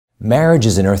Marriage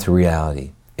is an earthly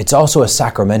reality. It's also a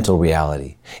sacramental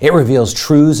reality. It reveals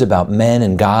truths about men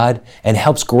and God and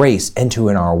helps grace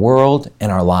enter in our world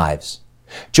and our lives.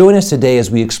 Join us today as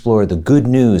we explore the good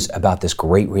news about this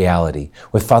great reality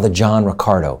with Father John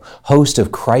Riccardo, host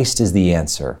of Christ is the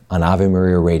Answer on Ave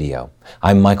Maria Radio.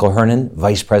 I'm Michael Hernon,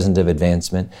 Vice President of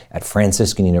Advancement at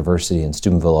Franciscan University in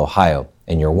Steubenville, Ohio,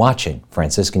 and you're watching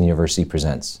Franciscan University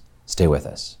Presents. Stay with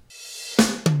us.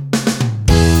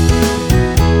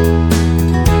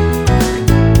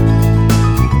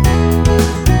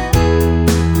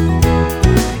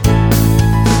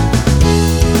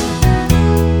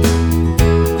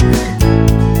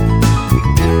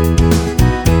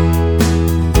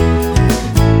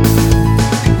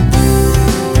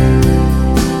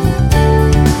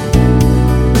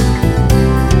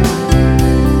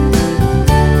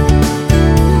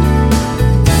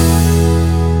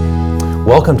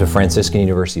 Welcome to Franciscan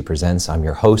University Presents. I'm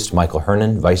your host, Michael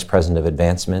Hernon, Vice President of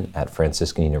Advancement at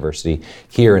Franciscan University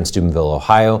here in Steubenville,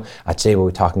 Ohio. Today we'll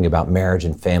be talking about marriage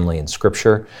and family and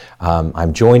Scripture.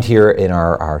 I'm joined here in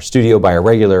our studio by a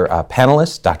regular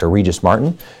panelist, Dr. Regis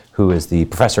Martin, who is the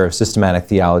Professor of Systematic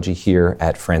Theology here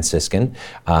at Franciscan,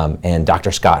 and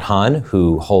Dr. Scott Hahn,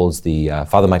 who holds the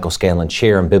Father Michael Scanlon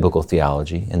Chair in Biblical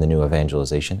Theology in the New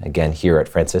Evangelization, again here at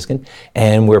Franciscan.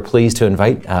 And we're pleased to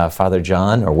invite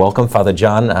welcome Father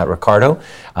John Riccardo.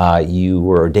 You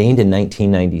were ordained in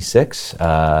 1996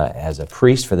 as a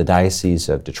priest for the Diocese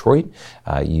of Detroit.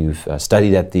 You've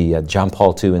studied at the John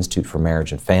Paul II Institute for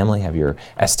Marriage and Family, have your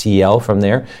STL from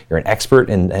there. You're an expert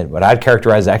in what I'd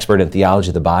characterize as expert in theology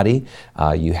of the body.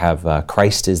 You have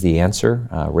Christ is the Answer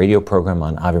radio program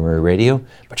on Ave Maria Radio,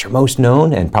 but you're most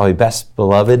known and probably best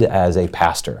beloved as a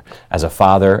pastor, as a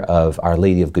father of Our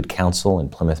Lady of Good Counsel in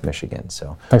Plymouth, Michigan.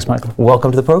 So, thanks, Michael.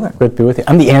 Welcome to the program. Great to be with you.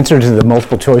 I'm the answer to the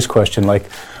multiple choice question, like,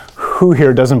 who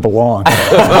here doesn't belong?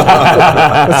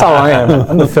 That's all I am.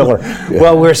 I'm the filler. Yeah.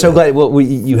 Well, we're so glad. Well,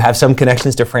 you have some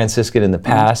connections to Franciscan in the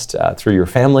past through your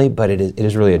family, but it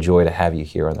is really a joy to have you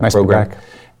here on the program. To be back.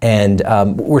 And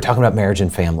we're talking about marriage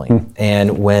and family.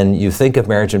 And when you think of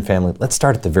marriage and family, let's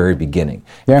start at the very beginning.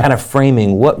 Yeah. Kind of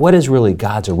framing what is really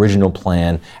God's original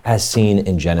plan as seen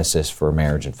in Genesis for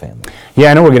marriage and family. Yeah,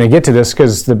 I know we're going to get to this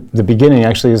because the beginning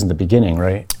actually isn't the beginning,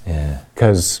 right? Yeah.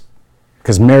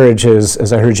 Because marriage is,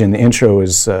 as I heard you in the intro,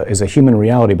 is a human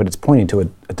reality, but it's pointing to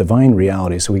a divine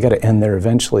reality. So we got to end there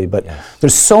eventually. But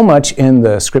there's so much in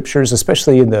the Scriptures,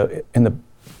 especially in the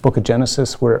book of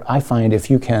Genesis, where I find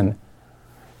if you can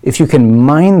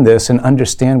mine this and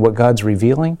understand what God's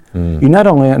revealing, you not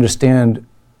only understand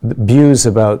the views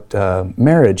about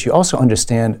marriage, you also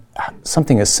understand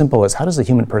something as simple as how does the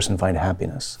human person find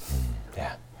happiness?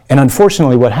 Yeah. And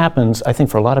unfortunately, what happens, I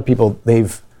think for a lot of people, they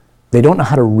don't know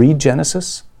how to read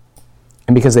Genesis,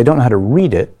 and because they don't know how to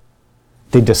read it,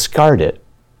 they discard it,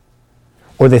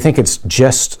 or they think it's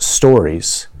just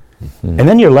stories. And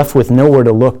then you're left with nowhere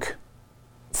to look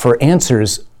for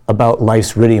answers about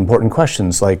life's really important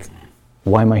questions, like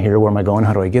why am I here, where am I going,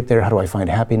 how do I get there, how do I find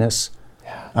happiness,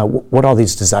 what are all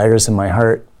these desires in my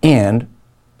heart, and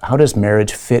how does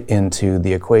marriage fit into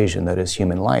the equation that is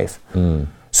human life?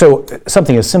 So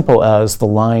something as simple as the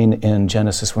line in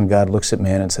Genesis when God looks at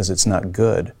man and says it's not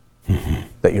good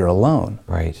that you're alone.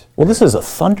 Right. Well, this is a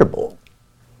thunderbolt,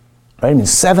 right? I mean,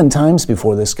 7 times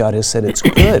before this God has said it's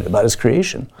good about his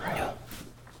creation. Right.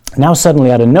 Now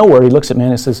suddenly out of nowhere, he looks at man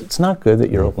and says, it's not good that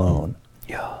you're alone.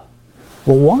 Yeah.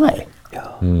 Well, why?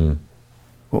 Yeah.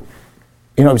 Well,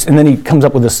 and then he comes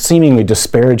up with this seemingly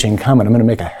disparaging comment, I'm going to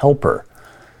make a helper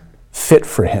fit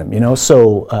for him,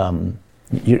 So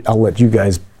I'll let you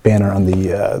guys banner on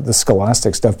the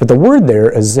scholastic stuff, but the word there,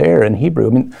 azer in Hebrew, I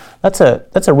mean, that's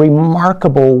a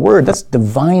remarkable word. That's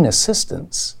divine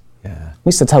assistance. Yeah. At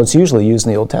least that's how it's usually used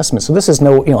in the Old Testament. So this is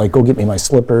no, like go get me my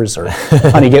slippers or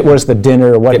honey, where's the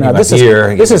dinner or whatnot. This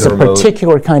is a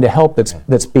particular kind of help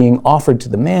that's being offered to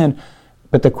the man.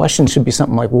 But the question should be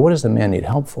something like, well, what does the man need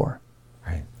help for?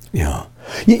 Right. Yeah.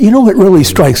 It really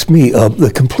strikes me,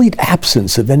 the complete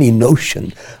absence of any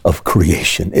notion of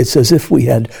creation. It's as if we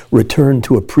had returned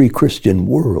to a pre-Christian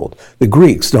world. The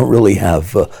Greeks don't really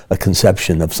have a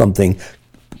conception of something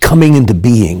coming into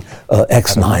being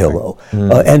ex nihilo.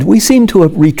 And we seem to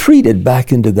have retreated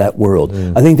back into that world.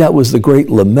 I think that was the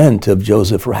great lament of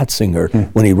Joseph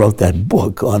Ratzinger when he wrote that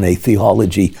book on a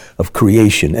theology of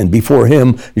creation. And before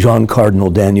him, Jean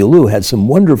Cardinal Danielou had some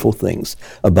wonderful things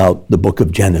about the book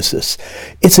of Genesis.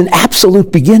 It's an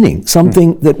absolute beginning.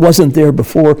 Something that wasn't there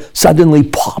before suddenly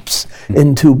pops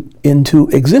into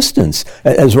existence.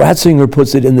 As Ratzinger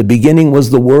puts it, in the beginning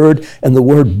was the Word, and the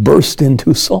Word burst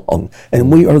into song.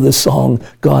 And we are the song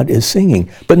God is singing.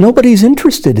 But nobody's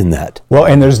interested in that. Well,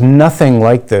 and there's nothing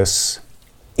like this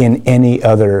in any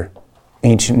other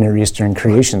ancient Near Eastern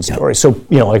creation story. So,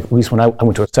 like at least when I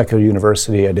went to a secular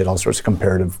university, I did all sorts of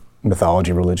comparative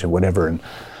mythology, religion, whatever. And,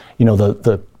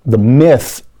 the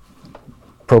myth,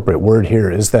 appropriate word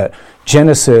here, is that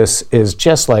Genesis is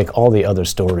just like all the other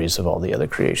stories of all the other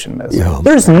creation myths. Yeah.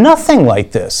 There's nothing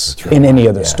like this in any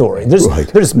other story.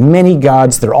 There's many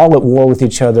gods. They're all at war with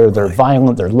each other. They're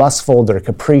violent. They're lustful. They're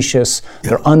capricious.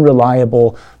 They're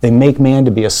unreliable. They make man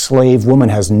to be a slave. Woman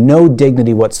has no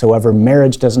dignity whatsoever.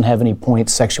 Marriage doesn't have any point.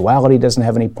 Sexuality doesn't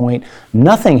have any point.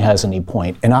 Nothing has any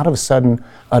point. And out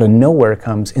of nowhere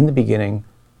comes, in the beginning,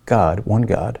 God, one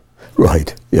God.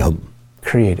 Right, yeah.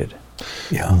 Created.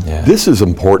 Yeah. This is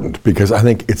important because I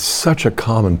think it's such a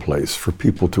commonplace for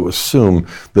people to assume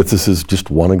that this is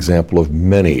just one example of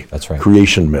many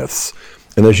creation myths.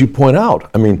 And as you point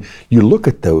out, I mean, you look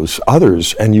at those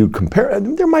others and you compare,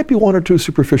 and there might be one or two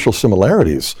superficial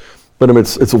similarities, but I mean,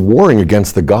 it's a warring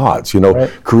against the gods.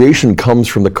 Creation comes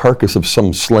from the carcass of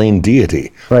some slain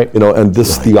deity. Right. And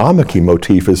this theomachy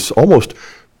motif is almost,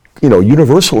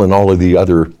 universal in all of the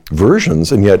other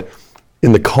versions, and yet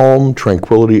in the calm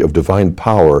tranquility of divine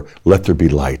power, let there be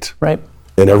light. Right.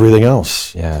 And everything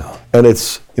else. Yeah. And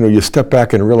it's, you step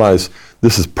back and realize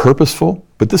this is purposeful,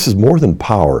 but this is more than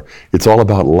power. It's all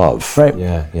about love. Right.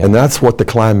 Yeah. And that's what the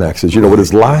climax is. What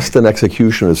is last in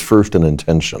execution is first in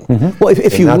intention. Well,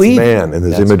 if you leave man in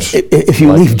his image. If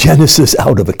you leave Genesis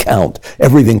out of account,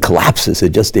 everything collapses.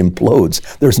 It just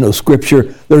implodes. There's no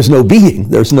scripture. There's no being.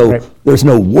 There's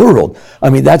no world.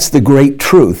 I mean, that's the great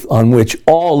truth on which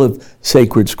all of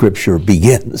sacred scripture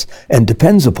begins and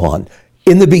depends upon.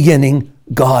 In the beginning,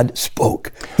 God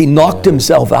spoke. He knocked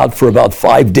himself out for about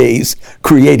 5 days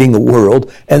creating a world,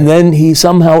 and then he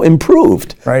somehow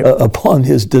improved upon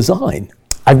his design.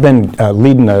 I've been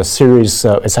leading a series,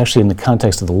 it's actually in the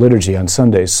context of the liturgy on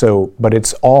Sundays, but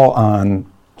it's all on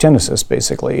Genesis,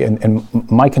 basically. And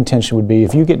my contention would be,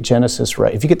 if you get Genesis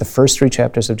right, if you get the first 3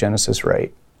 chapters of Genesis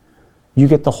right, you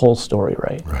get the whole story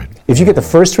right. If you get the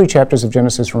first 3 chapters of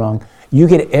Genesis wrong, you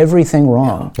get everything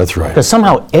wrong. That's right. Because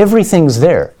somehow everything's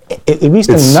there, at least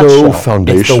in a it's nutshell. so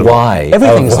foundational. It's the why.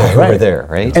 Everything's there, right. We're there,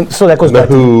 right? And so that goes back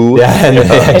who. to...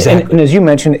 Exactly. And as you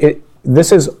mentioned,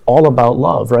 this is all about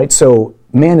love, right? So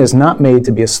man is not made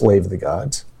to be a slave of the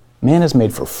gods. Man is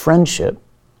made for friendship.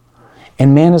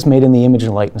 And man is made in the image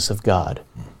and likeness of God.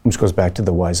 Which goes back to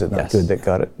the why is it not good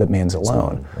that man's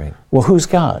alone. Right. Well, who's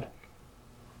God?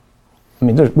 I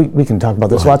mean, we can talk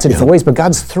about this lots of different ways, but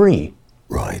God's 3.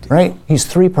 Right? He's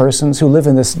 3 persons who live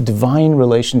in this divine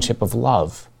relationship of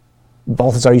love.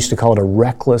 Balthazar used to call it a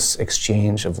reckless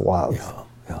exchange of love.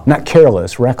 Not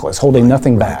careless, reckless, holding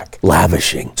nothing back.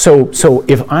 Lavishing. So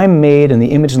if I'm made in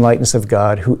the image and likeness of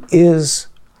God, who is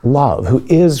love, who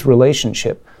is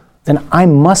relationship, then I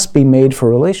must be made for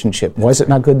relationship. Why is it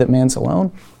not good that man's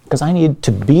alone? Because I need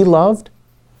to be loved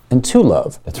and to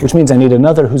love, which means I need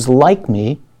another who's like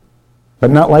me, but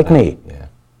not like me. Yeah.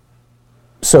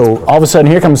 So all of a sudden,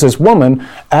 here comes this woman.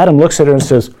 Adam looks at her and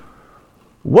says,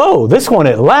 whoa, this one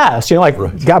at last.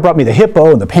 God brought me the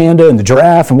hippo and the panda and the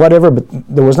giraffe and whatever, but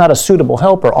there was not a suitable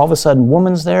helper. All of a sudden,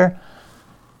 woman's there.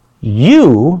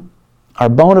 You are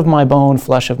bone of my bone,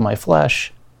 flesh of my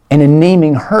flesh. And in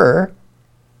naming her,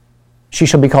 she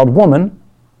shall be called woman,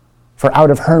 for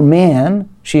out of her man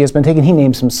she has been taken. He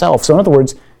names himself. So in other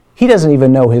words, he doesn't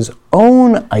even know his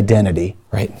own identity.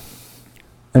 Right.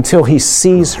 Until he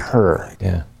sees her.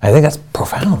 Yeah, I think that's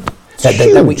profound.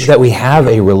 That we have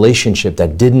a relationship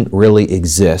that didn't really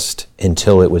exist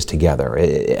until it was together.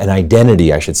 An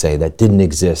identity, I should say, that didn't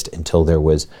exist until there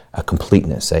was a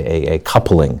completeness, a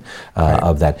coupling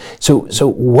of that. So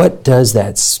what does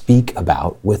that speak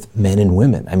about with men and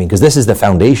women? I mean, because this is the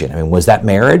foundation. I mean, was that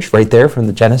marriage right there from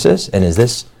the Genesis? And is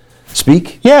this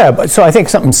speak? Yeah, but so I think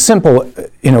something simple,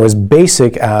 as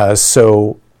basic as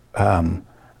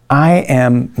I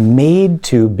am made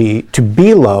to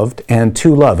be loved and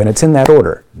to love, and it's in that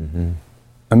order.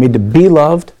 I'm made to be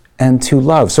loved and to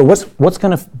love. So what's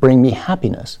going to bring me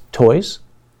happiness? Toys,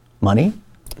 money,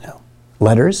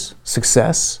 letters,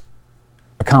 success,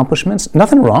 accomplishments.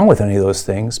 Nothing wrong with any of those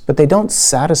things, but they don't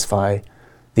satisfy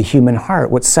the human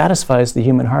heart. What satisfies the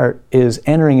human heart is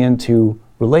entering into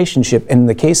relationship. In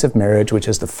the case of marriage, which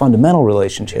is the fundamental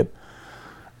relationship,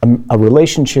 a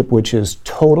relationship which is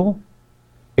total,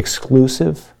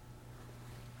 exclusive,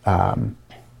 and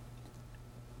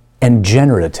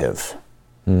generative,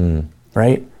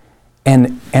 right?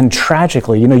 And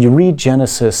tragically, you read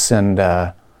Genesis, and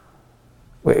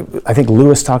I think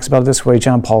Lewis talks about it this way,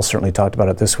 John Paul certainly talked about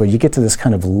it this way. You get to this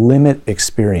kind of limit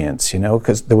experience,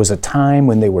 because there was a time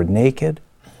when they were naked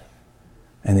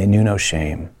and they knew no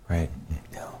shame. Right.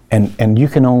 And you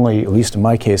can only, at least in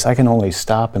my case, I can only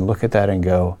stop and look at that and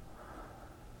go,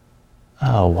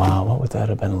 oh wow, what would that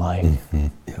have been like? Mm-hmm.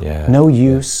 Yeah. No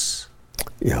use,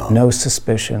 Yeah. no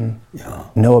suspicion,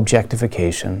 no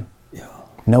objectification,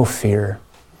 no fear.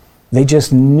 They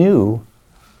just knew,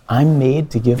 I'm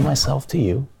made to give myself to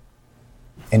you,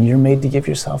 and you're made to give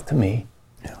yourself to me.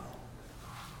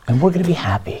 And we're going to be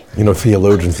happy.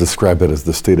 Theologians describe it as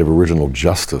the state of original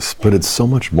justice, but it's so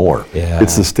much more. Yeah.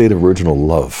 It's the state of original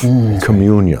love,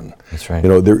 communion. That's right.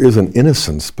 There is an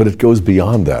innocence, but it goes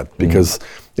beyond that because,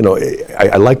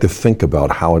 I like to think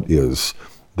about how it is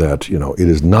that, it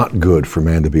is not good for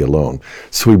man to be alone.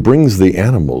 So he brings the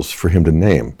animals for him to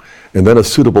name. And then a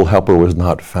suitable helper was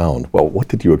not found. Well, what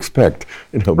did you expect?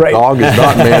 Right. Dog is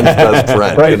not man's best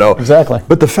friend. Right, exactly.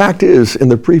 But the fact is, in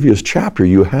the previous chapter,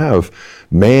 you have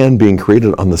man being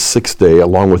created on the sixth day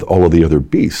along with all of the other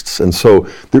beasts. And so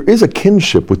there is a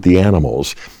kinship with the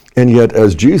animals. And yet,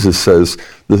 as Jesus says,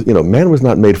 man was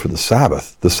not made for the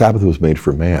Sabbath. The Sabbath was made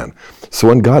for man. So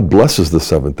when God blesses the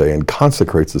seventh day and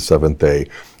consecrates the seventh day,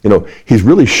 he's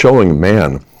really showing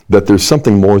man that there's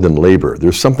something more than labor.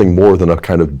 There's something more than a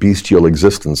kind of bestial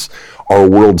existence, our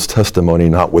world's testimony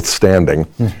notwithstanding.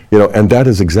 And that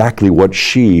is exactly what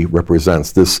she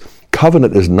represents. This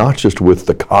covenant is not just with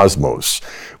the cosmos,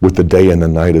 with the day and the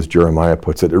night, as Jeremiah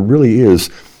puts it. It really is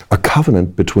a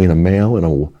covenant between a male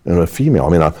and a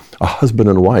female. A husband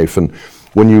and wife. And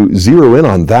when you zero in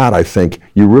on that, I think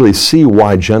you really see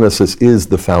why Genesis is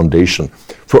the foundation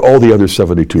for all the other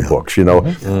 72 books.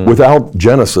 Without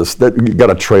Genesis, you got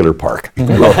a trailer park. It'll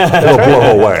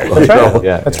blow away. That's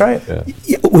right. That's right.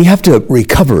 Yeah, we have to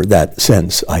recover that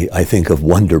sense, I think, of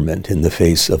wonderment in the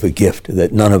face of a gift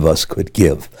that none of us could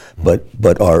give,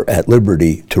 but are at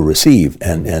liberty to receive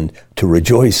and to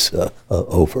rejoice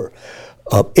over.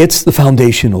 It's the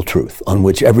foundational truth on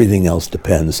which everything else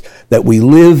depends, that we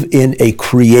live in a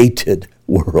created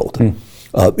world.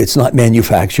 It's not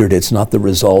manufactured. It's not the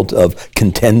result of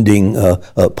contending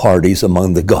parties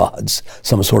among the gods,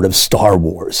 some sort of Star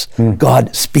Wars.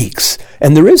 God speaks.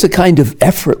 And there is a kind of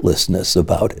effortlessness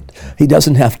about it. He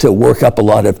doesn't have to work up a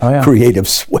lot of creative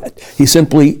sweat. He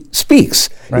simply speaks.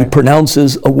 Right. He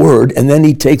pronounces a word, and then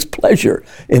he takes pleasure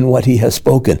in what he has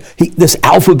spoken. This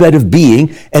alphabet of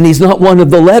being, and he's not one of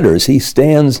the letters. He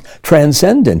stands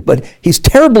transcendent, but he's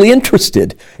terribly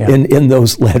interested in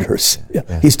those letters.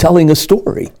 He's telling a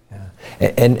story.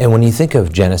 And when you think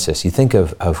of Genesis, you think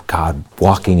of God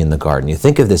walking in the garden. You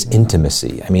think of this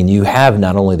intimacy. You have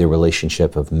not only the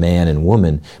relationship of man and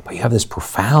woman, but you have this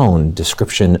profound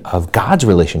description of God's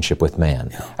relationship with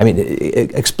man.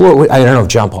 Explore, I don't know if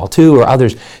John Paul II or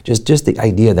others, just the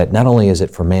idea that not only is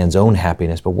it for man's own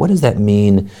happiness, but what does that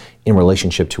mean in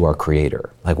relationship to our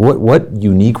Creator? Like what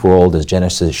unique role does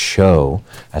Genesis show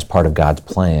as part of God's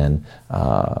plan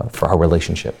for our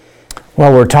relationship?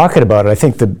 Well, we're talking about it. I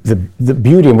think the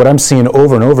beauty and what I'm seeing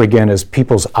over and over again is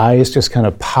people's eyes just kind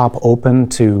of pop open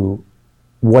to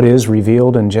what is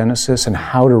revealed in Genesis and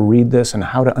how to read this and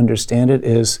how to understand it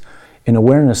is an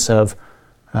awareness of,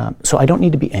 so I don't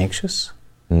need to be anxious.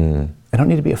 I don't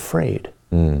need to be afraid.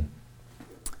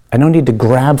 I don't need to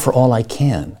grab for all I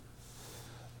can.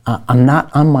 I'm not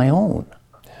on my own.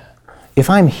 If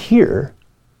I'm here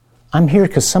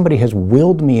because somebody has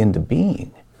willed me into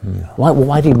being.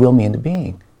 Why did he will me into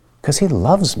being? Because he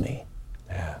loves me.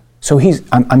 So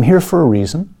I'm here for a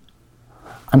reason.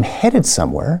 I'm headed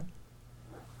somewhere,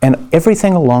 and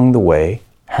everything along the way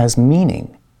has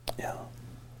meaning.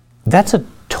 That's a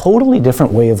totally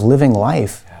different way of living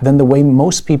life than the way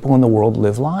most people in the world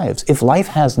live lives. If life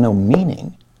has no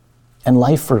meaning, and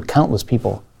life for countless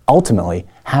people ultimately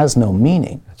has no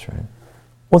meaning. That's right.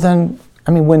 Well then,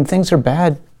 when things are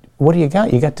bad, what do you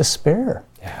got? You got despair.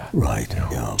 Yeah. Right.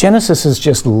 Yeah. Genesis is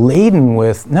just laden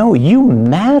with, no, you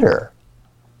matter.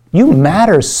 You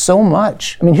matter so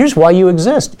much. Here's why you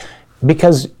exist.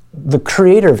 Because the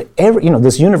creator of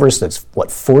this universe that's,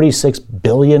 46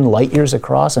 billion light years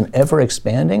across and ever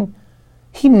expanding,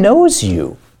 he knows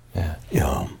you.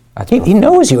 Yeah. He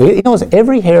knows you. He knows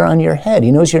every hair on your head.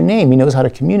 He knows your name. He knows how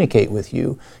to communicate with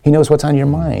you. He knows what's on your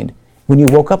mind. When you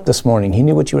woke up this morning, he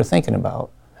knew what you were thinking about.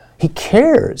 He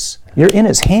cares. You're in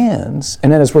his hands.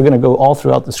 And then as we're going to go all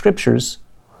throughout the scriptures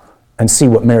and see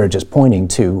what marriage is pointing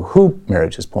to, who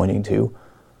marriage is pointing to,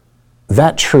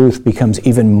 that truth becomes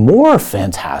even more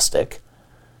fantastic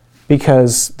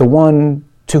because the one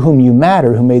to whom you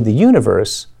matter, who made the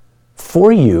universe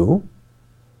for you,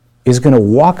 is going to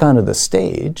walk onto the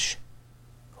stage,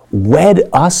 wed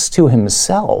us to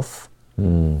himself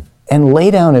and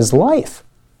lay down his life.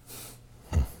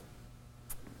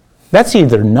 That's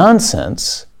either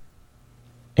nonsense,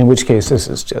 in which case this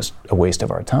is just a waste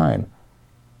of our time,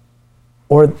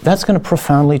 or that's going to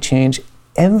profoundly change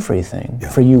everything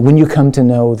for you when you come to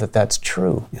know that that's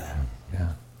true.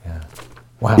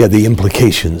 Wow. Yeah, the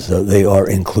implications, they are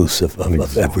inclusive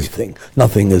of everything.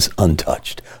 Nothing is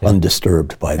untouched,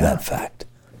 undisturbed by that fact.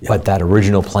 Yeah. But that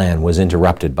original plan was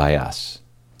interrupted by us.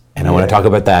 And I want to talk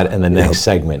about that in the next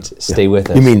segment. Stay with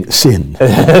us. You mean sin?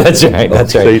 That's right.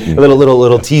 That's right. Satan. A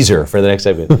little teaser for the next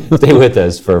segment. Stay with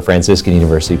us for Franciscan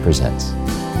University Presents.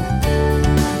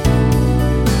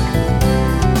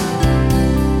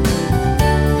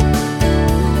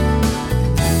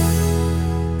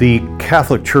 The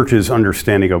Catholic Church's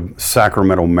understanding of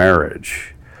sacramental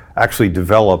marriage actually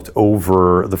developed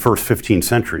over the first 15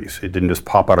 centuries. It didn't just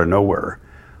pop out of nowhere.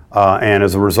 And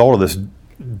as a result of this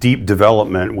deep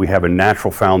development, we have a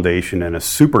natural foundation and a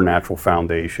supernatural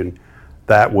foundation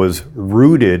that was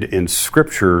rooted in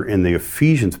Scripture in the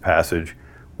Ephesians passage,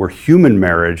 where human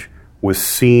marriage was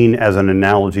seen as an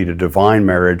analogy to divine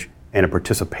marriage and a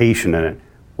participation in it,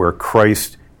 where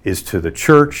Christ is to the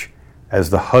church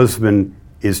as the husband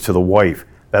is to the wife.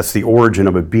 That's the origin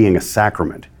of it being a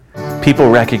sacrament.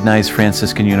 People recognize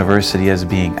Franciscan University as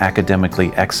being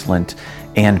academically excellent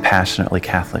and passionately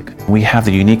Catholic. We have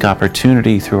the unique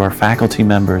opportunity through our faculty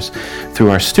members, through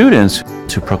our students,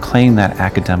 to proclaim that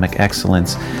academic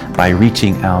excellence by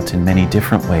reaching out in many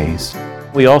different ways.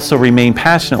 We also remain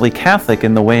passionately Catholic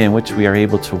in the way in which we are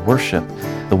able to worship,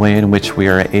 the way in which we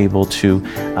are able to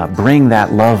bring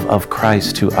that love of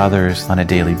Christ to others on a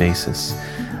daily basis.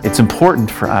 It's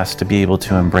important for us to be able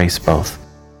to embrace both.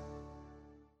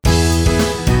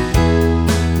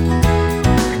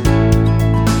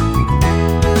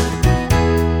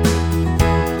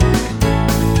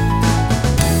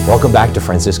 Welcome back to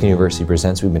Franciscan University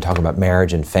Presents. We've been talking about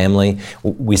marriage and family.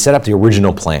 We set up the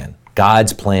original plan,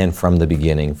 God's plan from the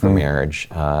beginning for marriage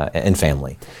and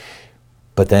family.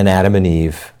 But then Adam and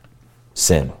Eve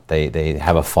sin. They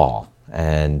have a fall.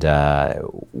 And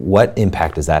what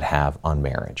impact does that have on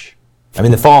marriage? I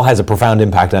mean, the fall has a profound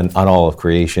impact on all of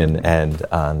creation and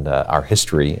on our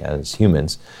history as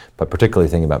humans, but particularly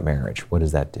thinking about marriage. What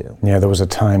does that do? Yeah, there was a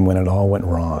time when it all went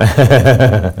wrong.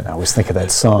 I always think of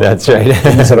that song. That's right.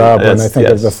 When I think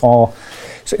of the fall.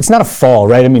 So it's not a fall,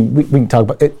 right? I mean, we can talk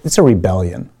about it. It's a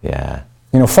rebellion. Yeah.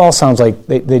 You know, fall sounds like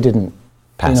they didn't,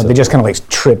 they just kind of like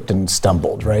tripped and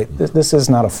stumbled, right? This is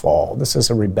not a fall. This is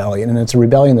a rebellion, and it's a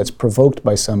rebellion that's provoked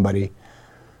by somebody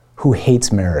who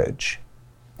hates marriage.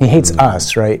 He hates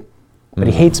us, right? But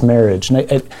he hates marriage.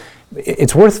 And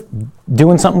it's worth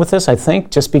doing something with this, I think,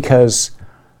 just because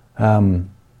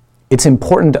it's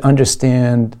important to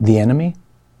understand the enemy.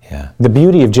 Yeah. The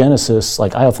beauty of Genesis,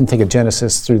 like I often think of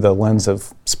Genesis through the lens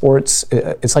of sports,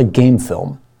 it's like game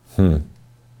film. You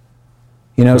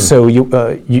know, so you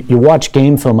watch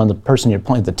game film on the person you're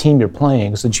playing, the team you're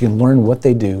playing, so that you can learn what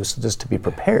they do, so just to be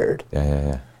prepared.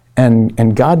 Yeah.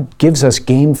 And God gives us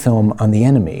game film on the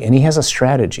enemy, and He has a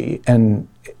strategy. And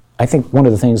I think one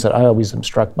of the things that I always am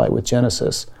struck by with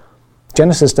Genesis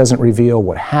doesn't reveal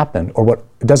what happened, or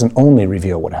it doesn't only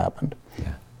reveal what happened.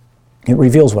 Yeah. It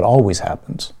reveals what always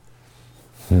happens.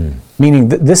 Meaning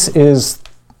that this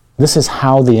is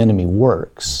how the enemy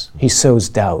works. He sows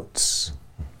doubts.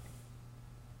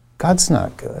 God's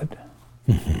not good.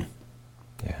 Yeah.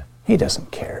 He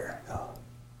doesn't care.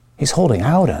 He's holding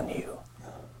out on you.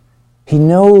 He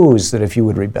knows that if you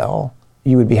would rebel,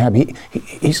 you would be happy.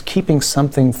 He's keeping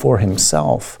something for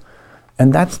Himself.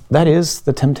 And that is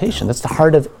the temptation. That's the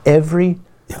heart of every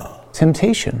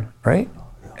temptation, right?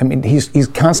 I mean, he's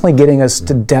constantly getting us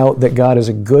to doubt that God is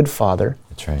a good Father.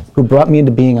 That's right. Who brought me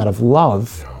into being out of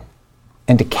love,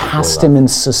 and to cast Him in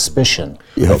suspicion.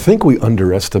 I think we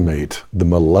underestimate the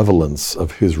malevolence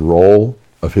of His role,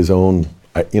 of His own,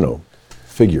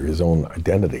 figure, His own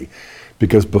identity.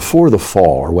 Because before the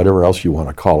fall, or whatever else you want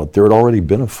to call it, there had already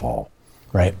been a fall.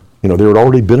 Right. There had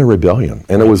already been a rebellion,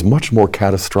 and it was much more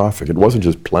catastrophic. It wasn't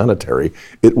just planetary,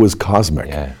 it was cosmic.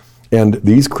 Yeah. And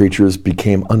these creatures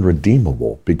became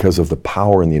unredeemable because of the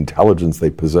power and the intelligence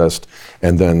they possessed,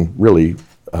 and then really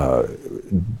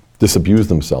disabused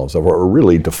themselves or were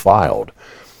really defiled.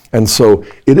 And so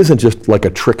it isn't just like a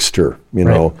trickster,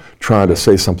 trying to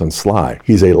say something sly.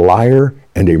 He's a liar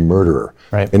and a murderer.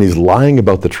 Right. And he's lying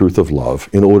about the truth of love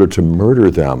in order to murder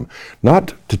them,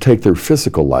 not to take their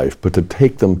physical life, but to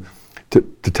take them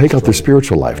to take out their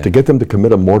spiritual life, to get them to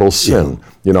commit a mortal sin. Yeah.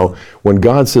 You know, when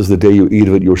God says the day you eat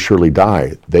of it, you'll surely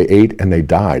die, they ate and they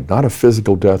died. Not a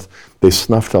physical death. They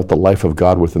snuffed out the life of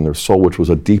God within their soul, which was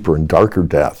a deeper and darker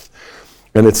death.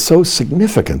 And it's so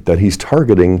significant that he's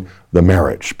targeting the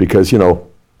marriage because, you know,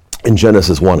 in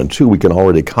Genesis 1 and 2, we can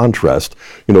already contrast,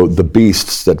 you know, the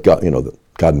beasts that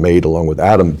God made along with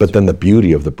Adam, but then the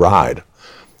beauty of the bride.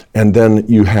 And then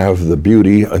you have the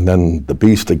beauty and then the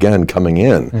beast again coming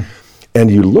in. And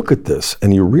you look at this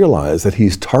and you realize that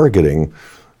he's targeting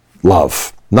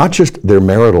love, not just their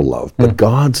marital love, but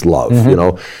God's love. You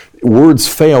know, words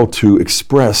fail to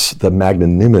express the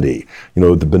magnanimity, you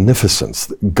know, the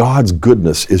beneficence. God's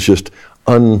goodness is just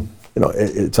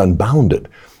it's unbounded.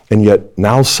 And yet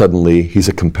now suddenly he's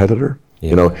a competitor.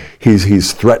 You know,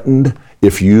 he's threatened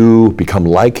if you become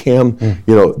like him.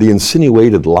 You know, the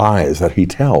insinuated lies that he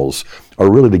tells are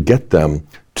really to get them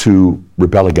to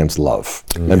rebel against love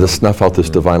and to snuff out this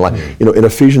divine light. You know, in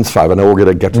Ephesians 5, I know we're going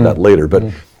to get to that later, but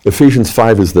Ephesians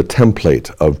 5 is the template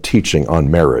of teaching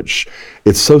on marriage.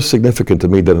 It's so significant to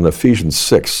me that in Ephesians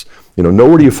 6, you know,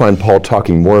 nowhere do you find Paul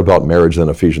talking more about marriage than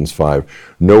Ephesians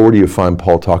 5. Nowhere do you find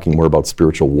Paul talking more about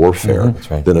spiritual warfare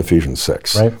than Ephesians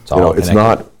 6. Right. It's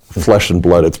not flesh and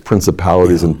blood, it's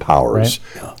principalities and powers.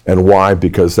 And why?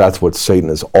 Because that's what Satan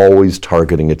is always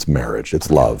targeting, its marriage, its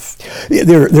love.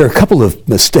 There are a couple of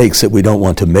mistakes that we don't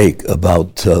want to make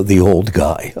about the old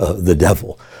guy, the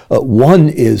devil. One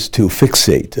is to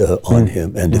fixate on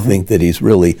him and to think that he's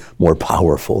really more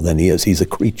powerful than he is. He's a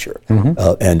creature.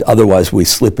 And otherwise we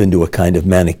slip into a kind of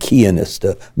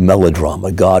Manichaeanist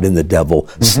melodrama, God and the devil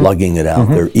slugging it out.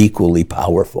 They're equally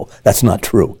powerful. That's not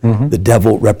true. The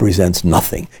devil represents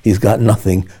nothing. He's got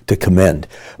nothing to commend.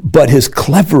 But his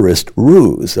cleverest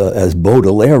ruse, as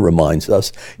Baudelaire reminds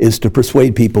us, is to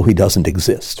persuade people he doesn't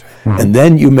exist. And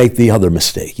then you make the other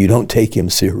mistake. You don't take him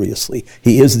seriously.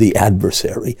 He is the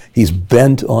adversary. He's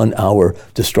bent on our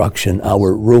destruction,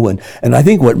 our ruin. And I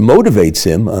think what motivates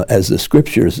him, as the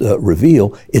scriptures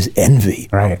reveal, is envy.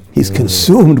 Right. He's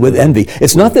consumed with envy.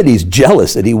 It's not that he's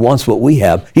jealous that he wants what we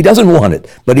have. He doesn't want it,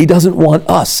 but he doesn't want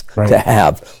us to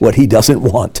have what he doesn't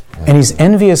want. And he's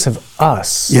envious of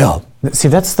us. Yeah. See,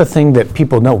 that's the thing that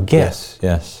people don't get.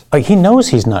 Yes. Like, he knows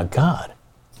he's not God.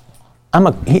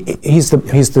 He's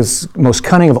the most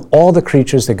cunning of all the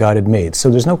creatures that God had made. So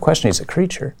there's no question he's a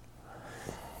creature.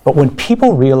 But when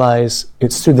people realize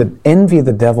it's through the envy of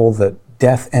the devil that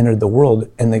death entered the world,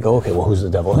 and they go, okay, well, who's the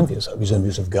devil envious of? He's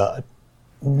envious of God.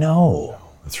 No.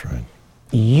 That's right.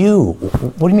 You.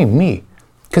 What do you mean, me?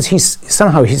 Because he sees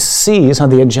how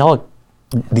the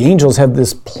angels have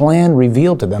this plan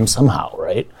revealed to them somehow,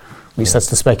 right? At least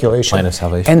that's the speculation. Plan of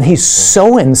salvation. And he's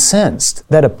so incensed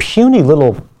that a puny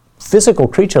little physical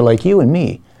creature like you and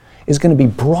me is going to be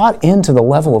brought into the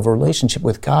level of a relationship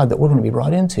with God that we're going to be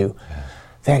brought into,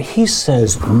 that he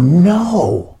says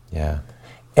no. Yeah.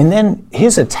 And then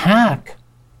his attack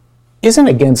isn't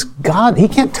against God. He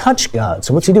can't touch God.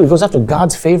 So what's he do? He goes after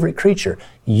God's favorite creature,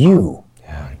 you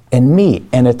and me.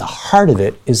 And at the heart of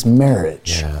it is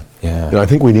marriage. And I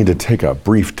think we need to take a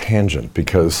brief tangent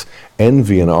because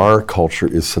envy in our culture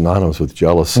is synonymous with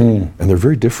jealousy, and they're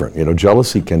very different. You know,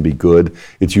 jealousy can be good,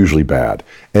 it's usually bad.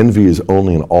 Envy is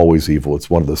only and always evil.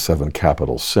 It's one of the 7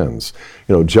 capital sins.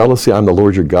 You know, jealousy, I'm the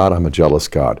Lord your God, I'm a jealous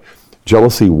God.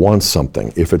 Jealousy wants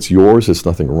something. If it's yours, it's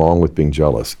nothing wrong with being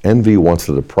jealous. Envy wants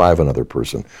to deprive another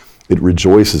person. It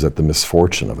rejoices at the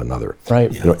misfortune of another.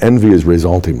 Right. You know, envy is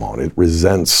ressentiment. It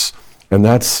resents. And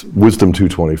that's Wisdom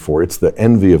 2:24. It's the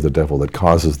envy of the devil that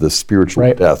causes this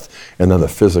spiritual death, and then the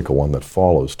physical one that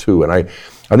follows too. And I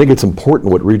think it's important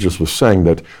what Regis was saying,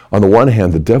 that on the one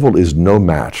hand, the devil is no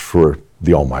match for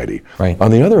the Almighty. Right.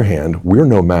 On the other hand, we're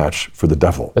no match for the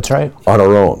devil. That's right. On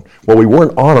our own. Well, we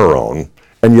weren't on our own,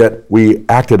 and yet we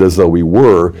acted as though we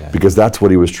were because that's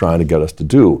what he was trying to get us to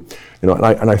do. You know,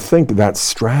 and I think that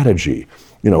strategy,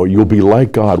 you know, you'll be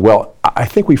like God. Well, I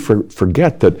think we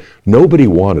forget that nobody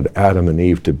wanted Adam and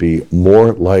Eve to be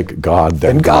more like God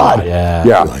than God.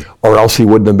 Yeah. Or else he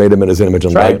wouldn't have made them in his image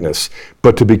and likeness.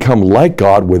 But to become like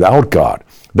God without God,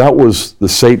 that was the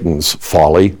Satan's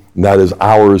folly, and that is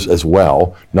ours as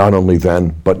well, not only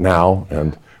then, but now,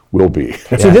 and will be.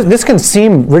 So this can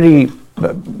seem really,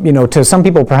 you know, to some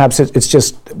people perhaps it's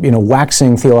just, you know,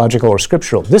 waxing theological or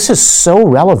scriptural. This is so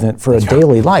relevant for a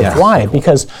daily life. Why?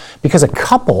 Because a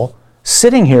couple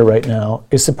sitting here right now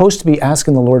is supposed to be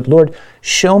asking the Lord,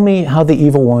 show me how the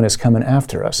evil one is coming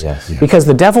after us. Because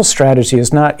the devil's strategy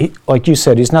is not, like you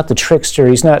said, he's not the trickster,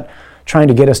 he's not trying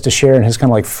to get us to share in his kind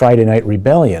of like Friday night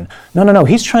rebellion. No,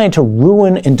 he's trying to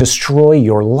ruin and destroy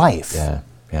your life.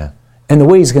 And the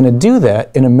way he's going to do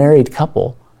that in a married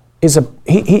couple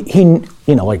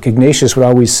like Ignatius would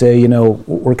always say,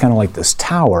 we're kind of like this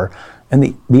tower,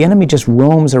 and the enemy just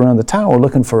roams around the tower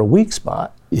looking for a weak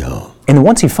spot. Yeah. And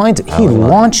once he finds it, he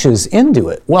launches into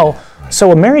it. Well,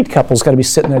 so a married couple's got to be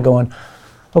sitting there going,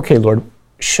 okay, Lord,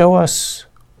 show us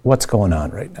what's going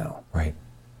on right now. Right.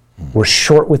 We're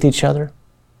short with each other.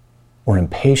 We're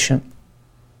impatient.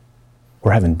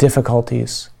 We're having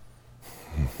difficulties.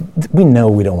 We know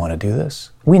we don't want to do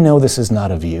this. We know this is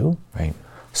not of you. Right.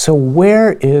 So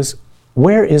where is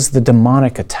the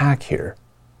demonic attack here?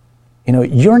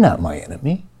 You're not my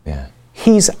enemy. Yeah.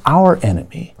 He's our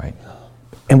enemy. Right.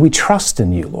 And we trust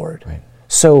in you, Lord. Right.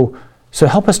 So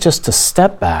help us just to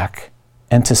step back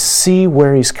and to see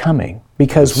where he's coming,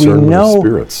 because we know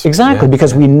spirits. Exactly,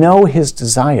 because we know his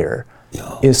desire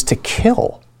is to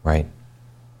kill. Right.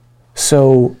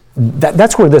 So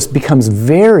that's where this becomes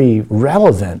very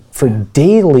relevant for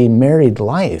daily married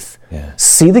life. Yeah.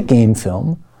 See the game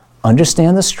film,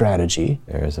 understand the strategy,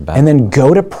 and then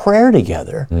go to prayer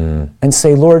together and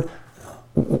say, Lord,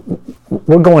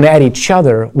 we're going at each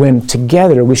other when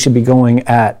together we should be going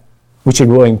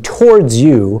towards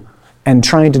you and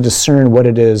trying to discern what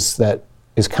it is that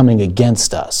is coming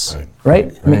against us.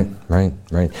 Right? Right.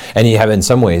 And you have, in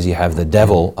some ways, the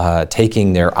devil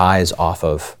taking their eyes off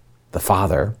of the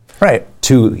Father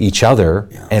to each other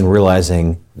and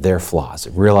realizing their flaws,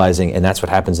 and that's what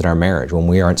happens in our marriage. When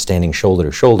we aren't standing shoulder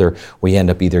to shoulder, we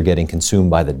end up either getting consumed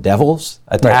by the devil's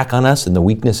attack on us and the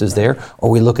weaknesses there,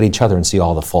 or we look at each other and see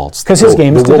all the faults. Because his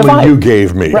game is to divide. The woman you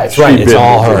gave me. Right. It's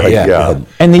all her. Yeah.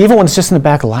 And the evil one's just in the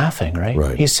back laughing,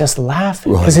 right? He's just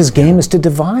laughing because his game is to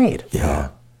divide. Yeah.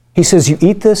 He says, you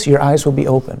eat this, your eyes will be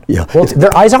open. Yeah. Well,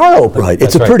 their eyes are open. Right.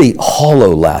 It's a pretty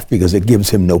hollow laugh because it gives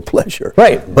him no pleasure.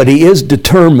 Right. But he is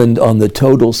determined on the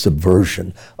total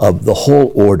subversion of the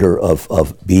whole order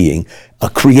of being, a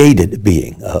created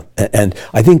being. And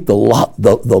I think the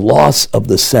loss of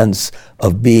the sense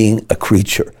of being a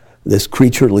creature, this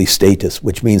creaturely status,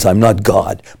 which means I'm not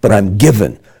God, but I'm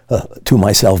given to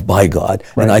myself by God,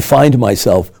 and I find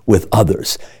myself with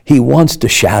others. He wants to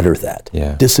shatter that,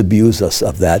 disabuse us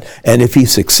of that. And if he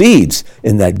succeeds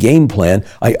in that game plan,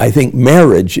 I think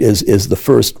marriage is the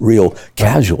first real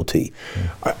casualty.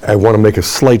 I want to make a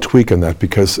slight tweak on that,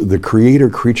 because the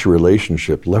creator-creature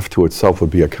relationship left to itself would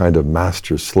be a kind of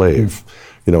master-slave.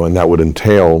 And that would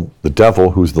entail the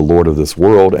devil, who's the Lord of this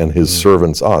world, and his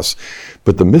servants, us.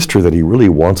 But the mystery that he really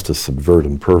wants to subvert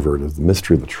and pervert is the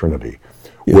mystery of the Trinity,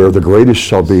 where the greatest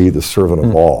shall be the servant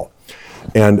of all.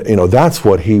 And that's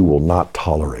what he will not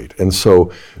tolerate. And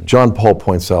so John Paul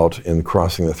points out in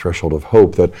Crossing the Threshold of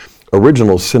Hope that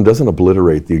original sin doesn't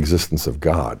obliterate the existence of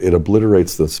God. It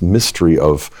obliterates this mystery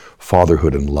of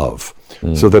fatherhood and love.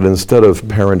 So that instead of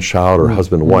parent-child or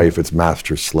husband-wife, it's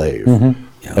master-slave.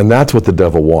 And that's what the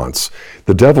devil wants.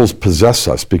 The devils possess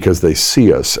us because they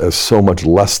see us as so much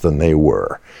less than they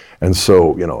were. And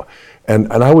so, And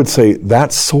I would say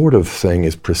that sort of thing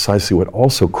is precisely what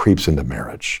also creeps into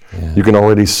marriage. You can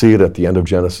already see it at the end of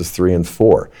Genesis 3 and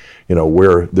 4,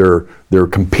 where they're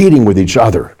competing with each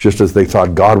other, just as they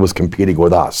thought God was competing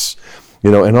with us.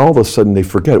 And all of a sudden they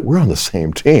forget we're on the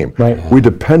same team. We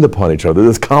depend upon each other.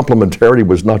 This complementarity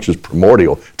was not just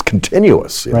primordial; it's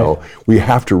continuous. We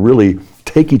have to really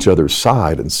take each other's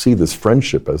side and see this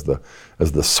friendship as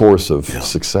the source of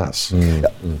success.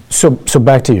 So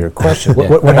back to your question,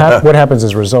 what happens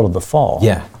as a result of the fall?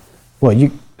 Yeah.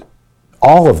 Well,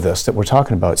 all of this that we're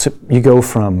talking about, so you go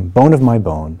from bone of my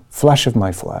bone, flesh of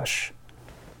my flesh,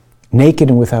 naked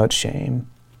and without shame,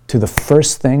 to the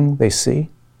first thing they see,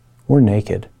 we're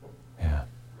naked. Yeah.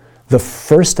 The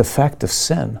first effect of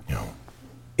sin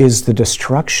is the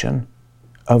destruction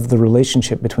of the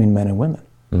relationship between men and women.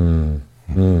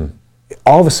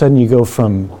 All of a sudden you go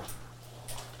from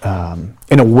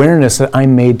an awareness that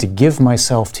I'm made to give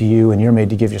myself to you and you're made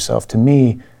to give yourself to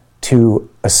me, to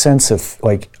a sense of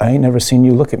like, I ain't never seen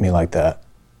you look at me like that.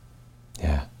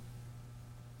 Yeah.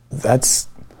 That's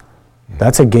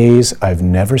a gaze I've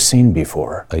never seen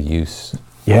before. A use.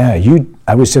 Yeah,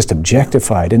 I was just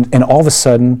objectified. And all of a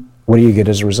sudden, what do you get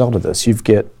as a result of this? You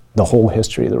get the whole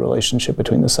history of the relationship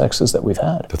between the sexes that we've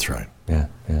had. That's right. Yeah.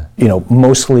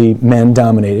 Mostly men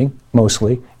dominating,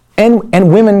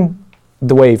 and women,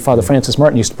 the way Father Francis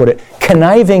Martin used to put it,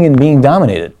 conniving and being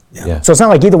dominated. Yeah. So it's not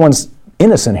like either one's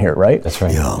innocent here, right? That's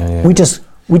right. Yeah. We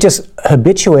just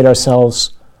habituate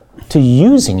ourselves to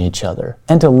using each other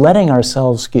and to letting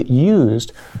ourselves get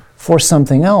used for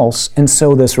something else. And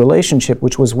so this relationship,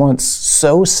 which was once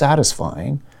so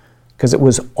satisfying, because it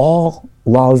was all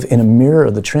love in a mirror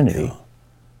of the Trinity,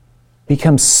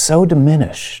 becomes so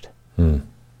diminished. And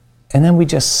then we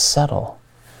just settle.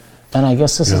 And I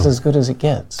guess this is as good as it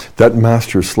gets. That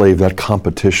master-slave, that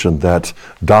competition, that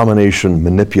domination,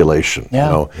 manipulation.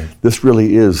 This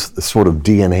really is the sort of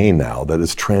DNA now that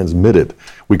is transmitted.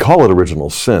 We call it original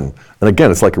sin. And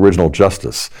again, it's like original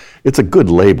justice. It's a good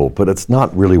label, but it's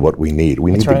not really what we need.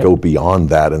 We need to go beyond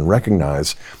that and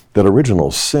recognize that original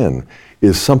sin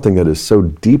is something that is so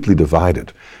deeply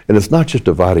divided. And it's not just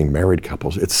dividing married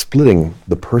couples, it's splitting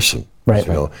the person. Right.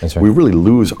 That's right. We really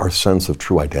lose our sense of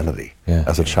true identity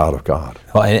as a child of God.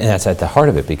 Well, and that's at the heart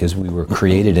of it, because we were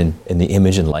created in the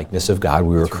image and likeness of God.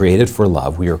 We were created for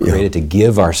love. We were created to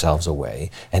give ourselves away.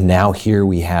 And now here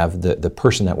we have the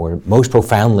person that we're most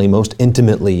profoundly, most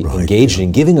intimately engaged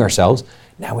in giving ourselves.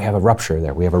 Now we have a rupture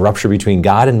there. We have a rupture between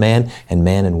God and man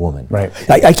and woman. Right.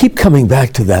 I keep coming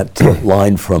back to that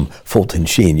line from Fulton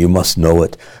Sheen, you must know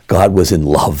it, God was in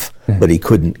love, but he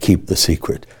couldn't keep the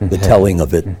secret. The telling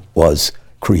of it was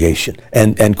creation.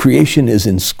 And creation is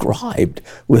inscribed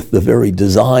with the very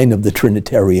design of the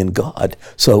Trinitarian God.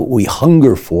 So we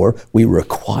hunger for, we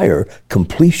require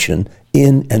completion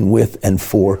in and with and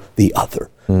for the other.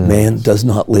 Man does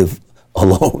not live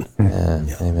alone.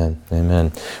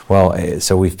 Amen. Well,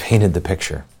 so we've painted the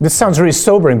picture. This sounds really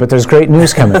sobering, but there's great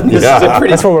news coming.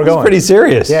 That's where we're going. It's pretty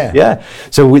serious. Yeah.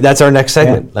 So that's our next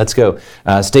segment. Yeah. Let's go.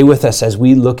 Stay with us as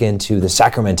we look into the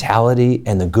sacramentality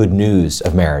and the good news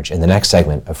of marriage in the next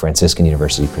segment of Franciscan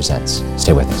University Presents.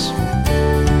 Stay with us.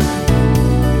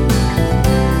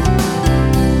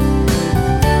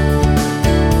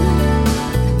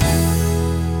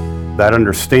 That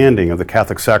understanding of the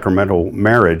Catholic sacramental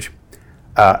marriage,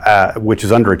 which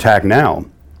is under attack now,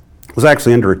 was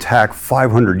actually under attack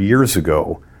 500 years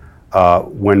ago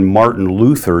when Martin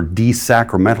Luther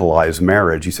desacramentalized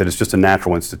marriage. He said it's just a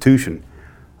natural institution.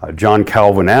 John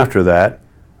Calvin, after that,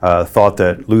 thought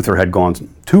that Luther had gone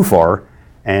too far,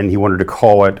 and he wanted to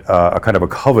call it a kind of a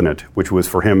covenant, which was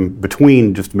for him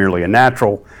between just merely a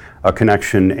natural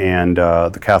connection and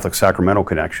the Catholic sacramental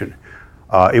connection.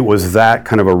 It was that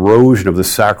kind of erosion of the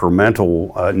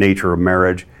sacramental nature of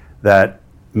marriage that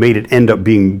made it end up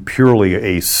being purely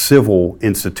a civil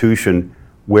institution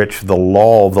which the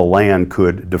law of the land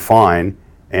could define,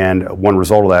 and one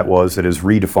result of that was it has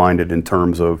redefined it in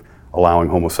terms of allowing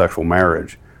homosexual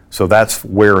marriage. So that's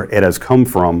where it has come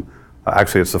from.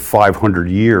 Actually, it's a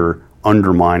 500-year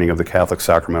undermining of the Catholic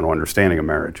sacramental understanding of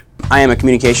marriage. I am a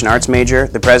communication arts major,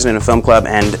 the president of Film Club,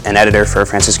 and an editor for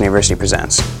Franciscan University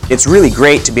Presents. It's really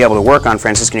great to be able to work on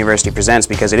Franciscan University Presents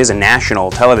because it is a national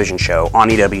television show on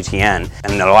EWTN,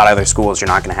 and in a lot of other schools you're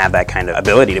not going to have that kind of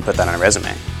ability to put that on a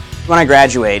resume. When I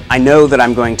graduate, I know that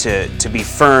I'm going to be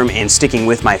firm in sticking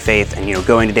with my faith and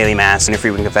going to daily mass and a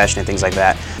frequent confession and things like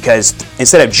that, because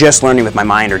instead of just learning with my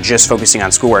mind or just focusing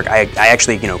on schoolwork, I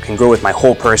actually can grow with my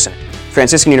whole person.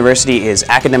 Franciscan University is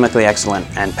academically excellent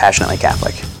and passionately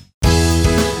Catholic.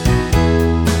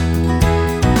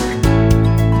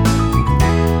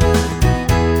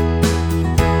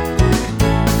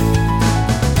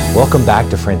 Welcome back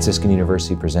to Franciscan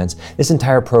University Presents. This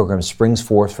entire program springs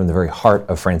forth from the very heart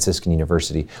of Franciscan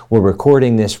University. We're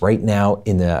recording this right now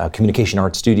in the Communication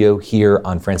Arts Studio here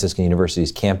on Franciscan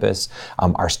University's campus.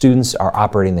 Our students are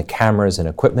operating the cameras and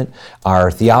equipment. Our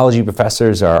theology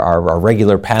professors are our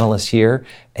regular panelists here.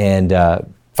 And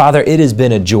Father, it has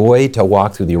been a joy to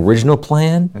walk through the original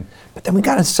plan, but then we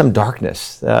got into some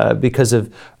darkness because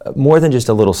of more than just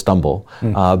a little stumble,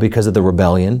 because of the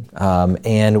rebellion,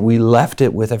 and we left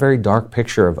it with a very dark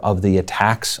picture of the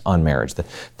attacks on marriage,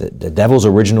 the devil's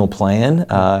original plan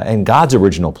and God's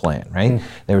original plan, right?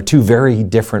 There were two very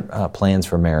different plans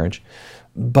for marriage.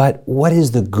 But what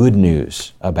is the good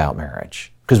news about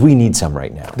marriage? Because we need some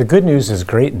right now. The good news is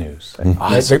great news.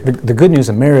 Awesome. The good news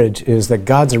of marriage is that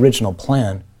God's original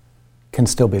plan can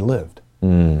still be lived.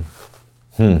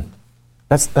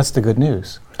 That's the good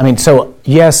news. I mean, so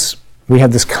yes, we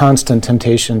have this constant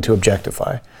temptation to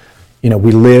objectify. We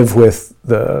live with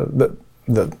the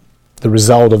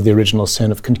result of the original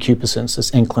sin of concupiscence,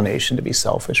 this inclination to be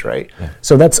selfish, right? Yeah.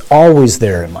 So that's always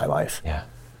there in my life. Yeah.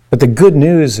 But the good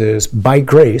news is by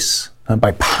grace,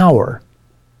 by power,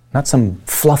 not some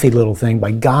fluffy little thing,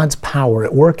 by God's power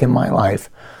at work in my life,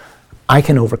 I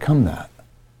can overcome that.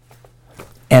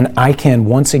 And I can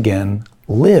once again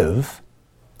live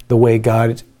the way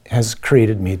God has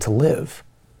created me to live.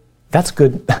 That's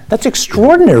good. That's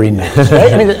extraordinary news,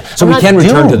 right? I mean, so we can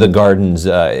return to the garden's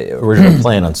original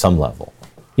plan on some level.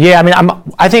 Yeah, I mean,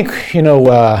 I think,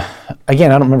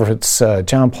 again, I don't remember if it's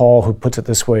John Paul who puts it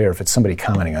this way or if it's somebody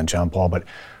commenting on John Paul, but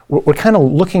we're kind of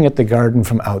looking at the garden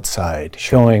from outside,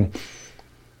 showing,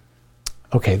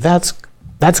 okay, that's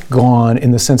gone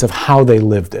in the sense of how they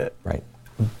lived it. Right.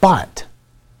 But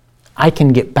I can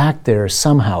get back there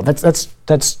somehow. That's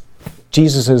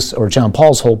Jesus's or John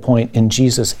Paul's whole point in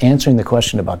Jesus answering the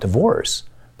question about divorce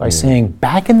by saying,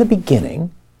 back in the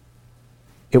beginning,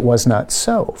 it was not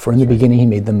so. For in the beginning, he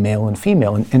made them male and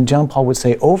female. And John Paul would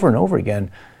say over and over again,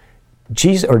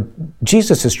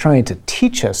 Jesus is trying to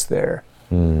teach us there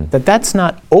that that's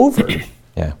not over.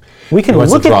 Yeah. We can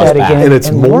look at that again. And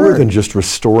it's more learn. than just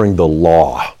restoring the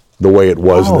law the way it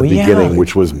was in the beginning,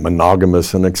 which was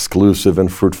monogamous and exclusive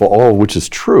and fruitful, all of which is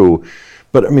true.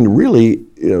 But I mean, really,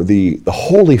 the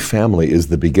Holy Family is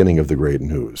the beginning of the great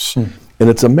news. And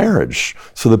it's a marriage,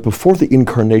 so that before the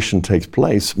incarnation takes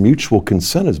place, mutual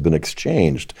consent has been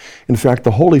exchanged. In fact, the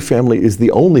Holy Family is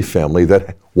the only family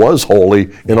that was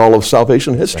holy in all of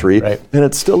salvation history, and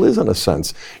it still is in a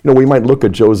sense. We might look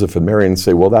at Joseph and Mary and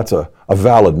say, well, that's a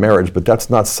valid marriage, but that's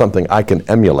not something I can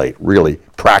emulate, really,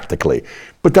 practically.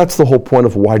 But that's the whole point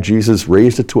of why Jesus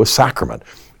raised it to a sacrament,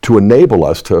 to enable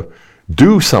us to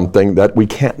do something that we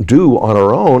can't do on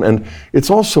our own. And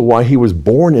it's also why he was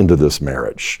born into this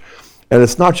marriage. And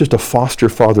it's not just a foster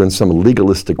father in some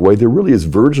legalistic way. There really is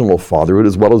virginal fatherhood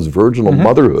as well as virginal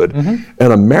motherhood.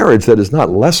 And a marriage that is not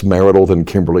less marital than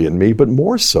Kimberly and me, but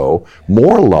more so,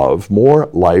 more love, more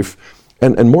life,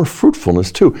 and more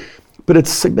fruitfulness too. But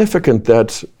it's significant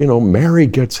that, Mary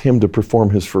gets him to perform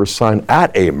his first sign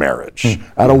at a marriage,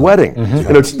 at a wedding.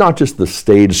 And it's not just the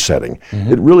stage setting.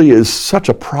 It really is such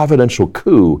a providential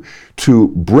coup to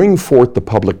bring forth the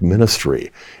public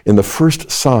ministry in the first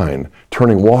sign,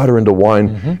 turning water into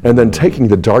wine, and then taking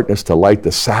the darkness to light.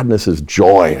 The sadness is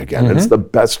joy again. It's the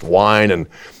best wine, and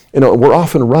we're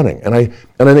off and running. And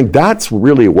I think that's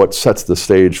really what sets the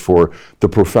stage for the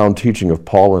profound teaching of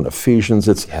Paul in Ephesians.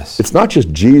 It's not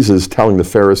just Jesus telling the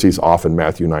Pharisees off in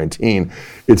Matthew 19.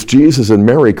 It's Jesus and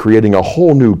Mary creating a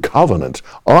whole new covenant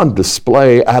on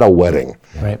display at a wedding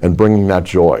and bringing that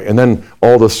joy. And then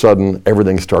all of a sudden,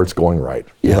 everything starts going right.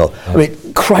 I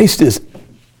mean, Christ is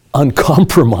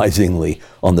uncompromisingly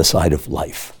on the side of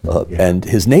life. And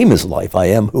his name is life. I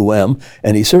am who am.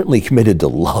 And he's certainly committed to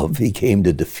love. He came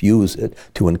to diffuse it,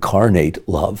 to incarnate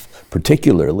love,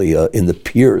 particularly in the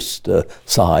pierced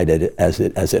side as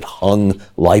it hung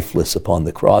lifeless upon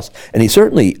the cross. And he's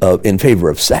certainly in favor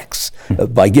of sex.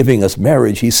 By giving us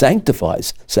marriage, he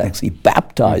sanctifies sex. He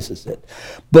baptizes it.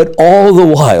 But all the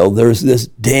while, there's this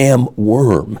damn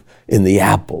worm in the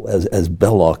apple, as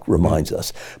Belloc reminds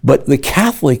us. But the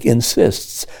Catholic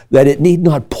insists that it need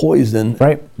not poison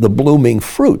the blooming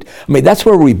fruit. I mean, that's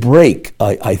where we break,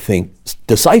 I think,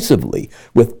 decisively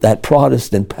with that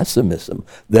Protestant pessimism,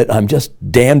 that I'm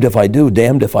just damned if I do,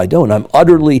 damned if I don't. I'm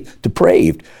utterly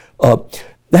depraved.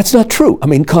 That's not true. I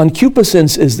mean,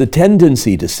 concupiscence is the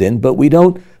tendency to sin, but we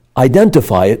don't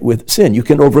identify it with sin. You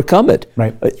can overcome it.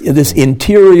 This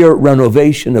interior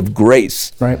renovation of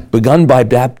grace, begun by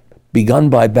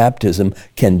baptism,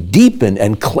 can deepen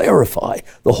and clarify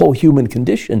the whole human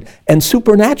condition and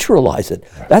supernaturalize it.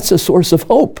 That's a source of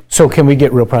hope. So can we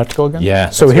get real practical again? Yeah.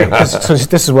 So here, so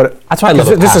this is what. That's why I love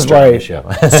a this is pastor on why. the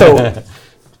show. So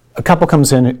a couple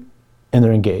comes in and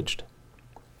they're engaged,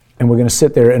 and we're going to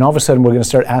sit there, and all of a sudden we're going to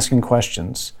start asking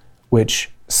questions,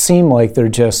 which seem like they're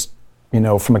just,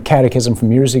 from a catechism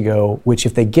from years ago, which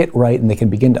if they get right and they can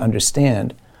begin to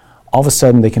understand, all of a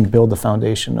sudden they can build the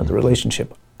foundation of the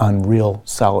relationship on real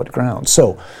solid ground.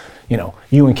 So,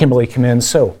 you and Kimberly come in,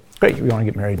 so great, we want to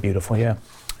get married, beautiful, yeah.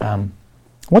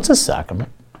 What's a sacrament?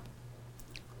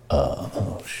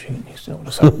 She needs to know what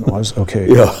a sacrament was. Okay.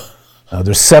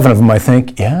 There's 7 of them, I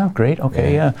think. Yeah, great,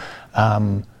 okay, yeah.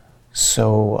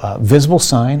 So, visible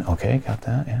sign, okay, got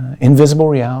that, yeah. Invisible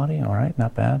reality, all right,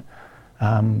 not bad.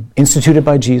 Instituted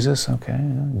by Jesus, okay.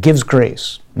 Gives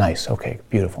grace, nice, okay,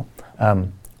 beautiful.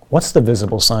 What's the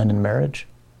visible sign in marriage?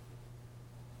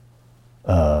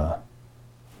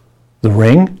 The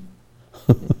ring?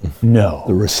 No.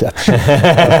 The reception.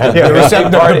 The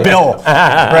reception, the bill,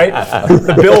 right?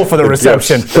 The bill for the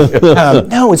reception.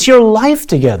 No, it's your life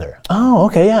together. Oh,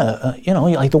 okay, yeah.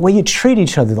 Like the way you treat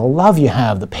each other, the love you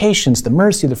have, the patience, the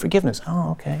mercy, the forgiveness.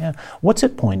 Oh, okay, yeah. What's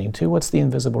it pointing to? What's the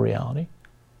invisible reality?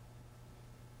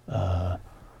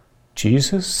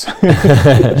 Jesus?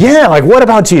 Yeah, like what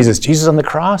about Jesus? Jesus on the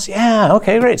cross? Yeah,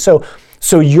 okay, great. So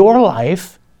your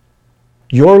life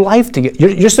together,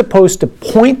 you're supposed to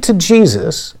point to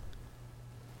Jesus.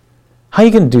 How are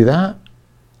you going to do that?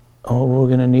 Oh, we're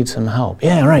going to need some help.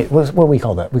 Yeah, right. What do we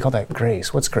call that? We call that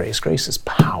grace. What's grace? Grace is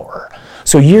power.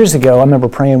 So years ago, I remember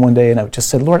praying one day and I just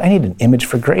said, Lord, I need an image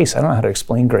for grace. I don't know how to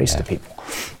explain grace to people.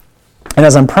 And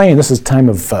as I'm praying, this is time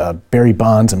of Barry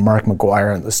Bonds and Mark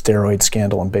McGuire and the steroid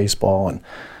scandal in baseball, and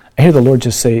I hear the Lord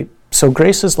just say, so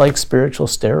grace is like spiritual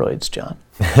steroids, John.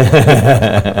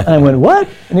 And I went, what?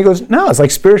 And he goes, no, it's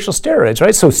like spiritual steroids,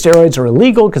 right? So steroids are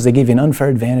illegal because they give you an unfair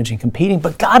advantage in competing,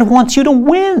 but God wants you to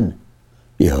win.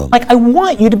 Yeah. Like, I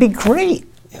want you to be great.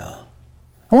 Yeah.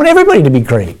 I want everybody to be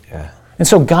great. Yeah. And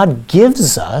so God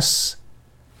gives us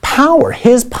power,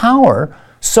 his power,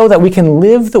 so that we can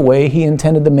live the way he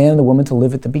intended the man and the woman to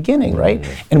live at the beginning, right?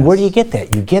 And where do you get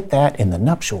that? You get that in the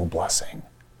nuptial blessing.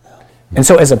 And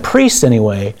so as a priest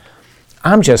anyway,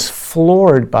 I'm just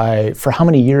floored by, for how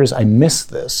many years I missed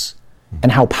this,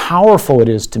 and how powerful it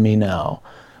is to me now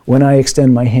when I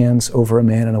extend my hands over a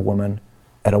man and a woman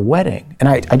at a wedding. And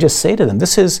I just say to them,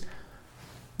 this is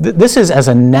as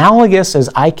analogous as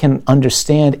I can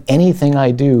understand anything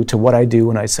I do to what I do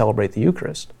when I celebrate the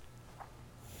Eucharist.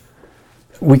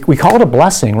 We call it a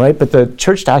blessing, right? But the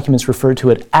church documents refer to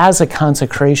it as a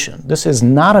consecration. This is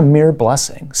not a mere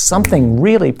blessing. Something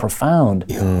really profound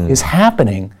is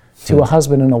happening to a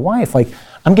husband and a wife. Like,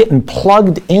 I'm getting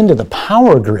plugged into the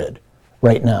power grid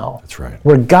right now. That's right.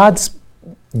 Where God's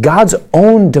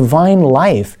own divine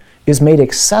life is made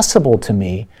accessible to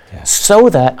me so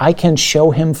that I can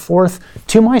show him forth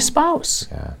to my spouse.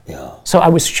 So I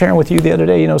was sharing with you the other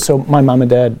day, so my mom and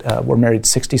dad were married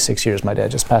 66 years. My dad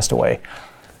just passed away.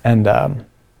 And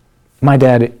my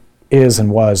dad is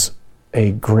and was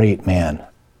a great man,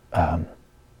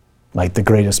 like the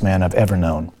greatest man I've ever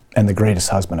known and the greatest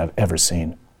husband I've ever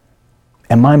seen.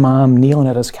 And my mom, kneeling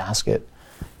at his casket,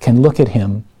 can look at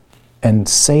him and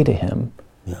say to him,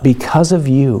 because of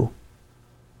you,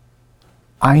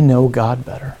 I know God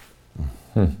better.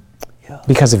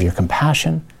 Because of your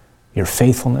compassion, your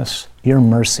faithfulness, your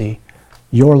mercy,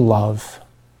 your love,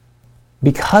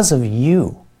 because of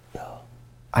you,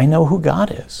 I know who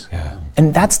God is.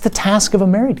 And that's the task of a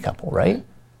married couple, right?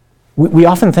 We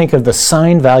often think of the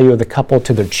sign value of the couple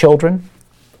to their children.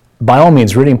 By all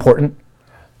means, really important.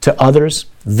 To others,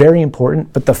 very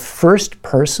important. But the first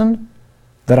person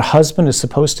that a husband is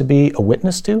supposed to be a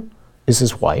witness to is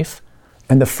his wife.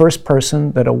 And the first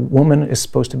person that a woman is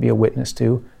supposed to be a witness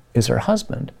to is her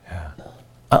husband.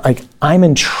 I'm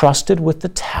entrusted with the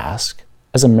task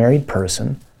as a married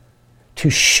person to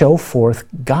show forth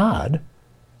God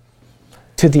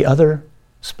to the other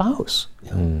spouse.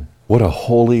 What a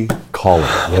holy calling,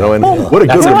 and what a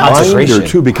good reminder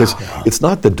too, because it's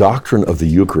not the doctrine of the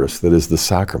Eucharist that is the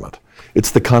sacrament.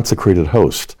 It's the consecrated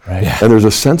host. And there's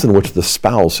a sense in which the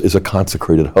spouse is a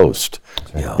consecrated host.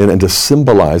 And to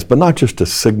symbolize, but not just to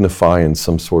signify in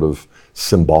some sort of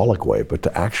symbolic way, but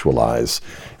to actualize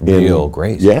real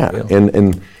grace.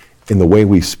 And in the way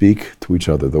we speak to each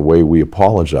other, the way we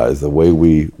apologize, the way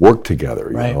we work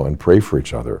together, and pray for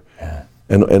each other.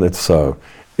 And it's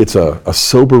a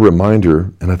sober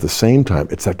reminder, and at the same time,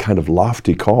 it's that kind of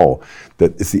lofty call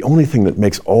that it's the only thing that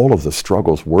makes all of the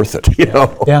struggles worth it.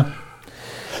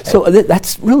 So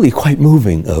that's really quite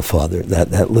moving, Father,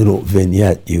 that little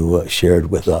vignette you shared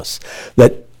with us,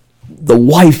 that the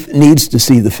wife needs to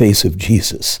see the face of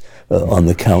Jesus on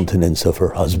the countenance of her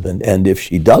husband, and if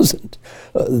she doesn't,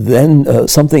 then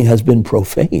something has been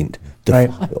profaned,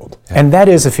 defiled. And that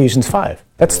is Ephesians 5.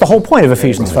 That's the whole point of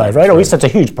Ephesians 5, right? Or at least that's a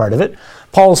huge part of it.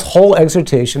 Paul's whole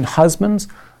exhortation, husbands,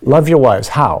 love your wives.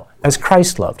 How? As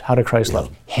Christ loved. How did Christ love?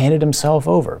 Handed himself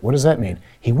over. What does that mean?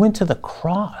 He went to the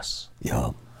cross.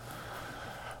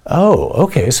 Oh,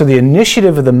 okay. So the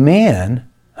initiative of the man,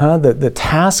 the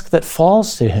task that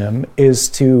falls to him is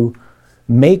to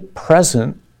make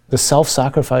present the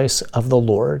self-sacrifice of the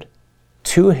Lord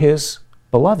to his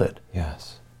beloved.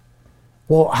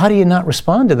 Well, how do you not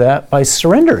respond to that? By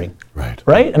surrendering.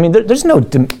 Right? I mean, there's no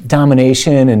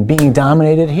domination and being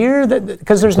dominated here,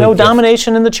 because there's no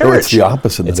domination in the church. No, it's the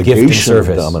opposite. It's gift and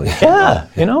service.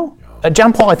 Domination.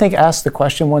 John Paul, I think, asked the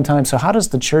question one time, so how does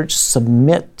the church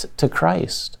submit to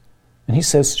Christ? And he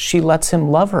says, she lets him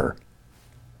love her.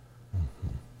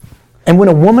 And when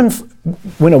a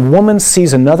woman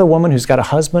sees another woman who's got a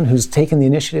husband who's taken the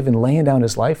initiative in laying down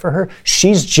his life for her,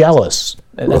 she's jealous.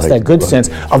 That's that good sense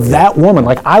of that woman.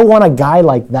 Like, I want a guy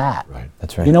like that.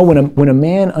 That's right. When a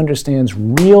man understands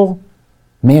real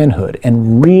manhood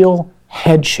and real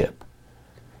headship,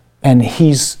 and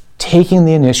he's taking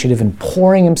the initiative and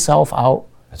pouring himself out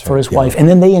for his wife, and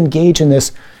then they engage in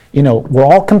this, we're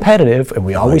all competitive, and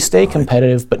we always stay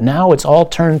competitive, but now it's all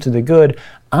turned to the good.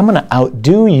 I'm going to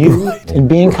outdo you in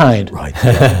being kind.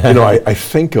 I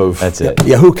think of... That's it.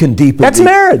 Who can deepen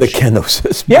marriage. The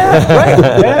kenosis.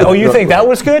 Oh, you think that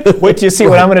was good? Wait till you see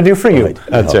what I'm going to do for you.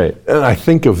 That's right. And I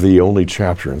think of the only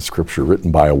chapter in Scripture written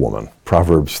by a woman,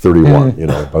 Proverbs 31,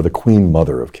 by the queen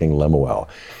mother of King Lemuel,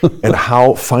 and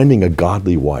how finding a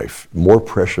godly wife, more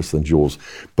precious than jewels,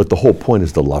 but the whole point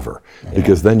is to love her,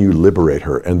 because then you liberate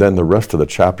her, and then the rest of the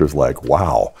chapter is like,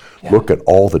 wow, look at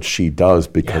all that she does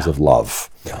because of love.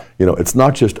 Yeah. It's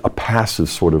not just a passive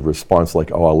sort of response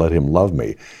like, oh, I'll let him love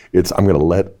me. It's, I'm going to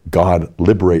let God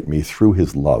liberate me through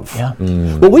his love. Yeah.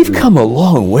 Well, we've come a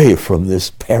long way from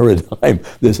this paradigm,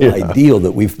 this ideal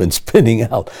that we've been spinning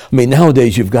out. I mean,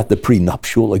 nowadays you've got the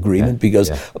prenuptial agreement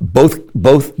because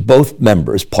both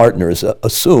members, partners,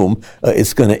 assume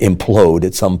it's going to implode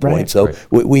at some point. So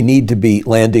we need to be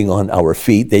landing on our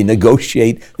feet. They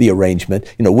negotiate the arrangement.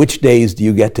 Which days do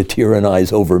you get to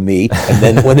tyrannize over me? And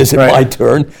then when is it my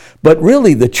turn? But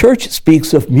really, the church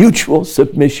speaks of mutual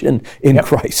submission in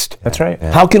Christ. That's right.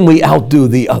 How can we outdo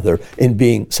the other in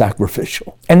being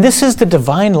sacrificial? And this is the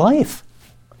divine life.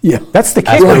 Yeah. That's the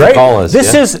kicker, right?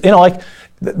 This is, like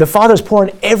the Father's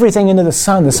pouring everything into the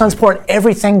Son. The Son's pouring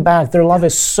everything back. Their love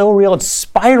is so real, it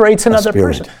spirates another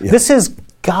person. Yeah. This is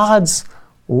God's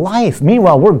life.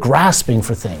 Meanwhile, we're grasping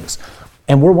for things.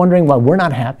 And we're wondering why we're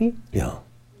not happy? Yeah.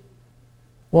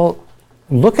 Well,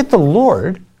 look at the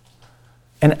Lord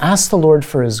and ask the Lord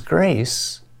for his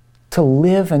grace to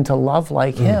live and to love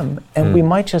like him, and we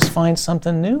might just find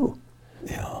something new.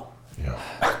 Yeah.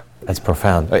 That's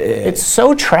profound. It's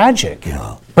so tragic.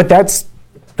 Yeah. But that's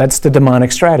the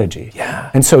demonic strategy.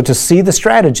 Yeah. And so to see the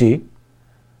strategy,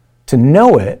 to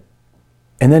know it,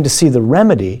 and then to see the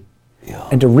remedy,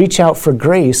 and to reach out for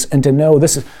grace, and to know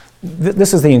this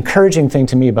is the encouraging thing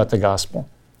to me about the gospel,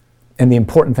 and the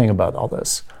important thing about all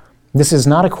this. This is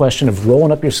not a question of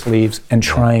rolling up your sleeves and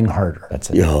trying harder. That's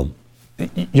it. Yeah.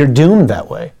 You're doomed that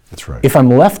way. That's right. If I'm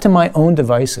left to my own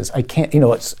devices, I can't,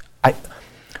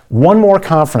 one more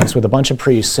conference with a bunch of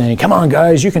priests saying, come on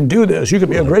guys, you can do this, you could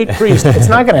be a great priest, it's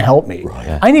not going to help me. Right.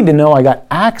 Yeah. I need to know I got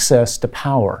access to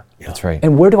power. Yeah. That's right.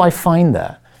 And where do I find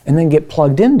that? And then get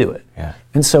plugged into it. Yeah.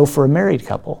 And so for a married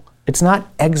couple, it's not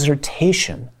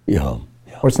exhortation, Yeah.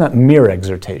 or it's not mere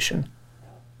exhortation.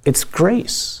 It's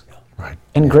grace. Right.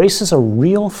 And grace is a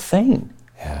real thing.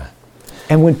 Yeah.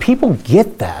 And when people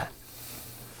get that,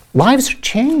 lives are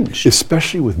changed.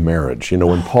 Especially with marriage.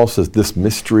 When Paul says this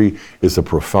mystery is a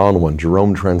profound one,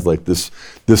 Jerome translates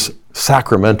this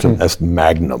sacramentum est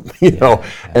magnum,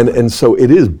 And so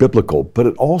it is biblical, but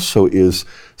it also is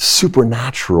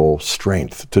supernatural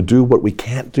strength to do what we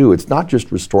can't do. It's not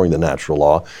just restoring the natural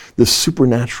law. This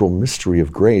supernatural mystery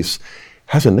of grace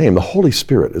has a name. The Holy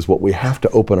Spirit is what we have to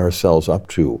open ourselves up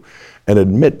to and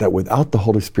admit that without the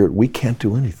Holy Spirit, we can't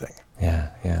do anything. Yeah.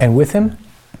 And with him,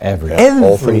 everything.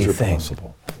 All things are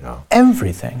possible. Yeah.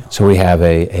 Everything. So we have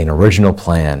an original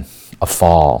plan, a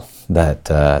fall, that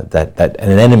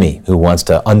an enemy who wants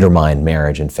to undermine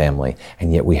marriage and family,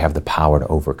 and yet we have the power to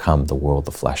overcome the world,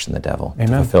 the flesh, and the devil, to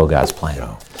fulfill God's plan.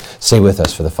 Yeah. Stay with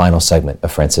us for the final segment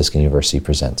of Franciscan University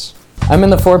Presents. I'm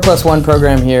in the 4+1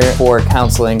 program here for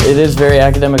counseling. It is very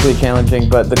academically challenging,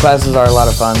 but the classes are a lot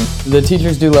of fun. The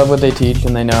teachers do love what they teach,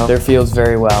 and they know their fields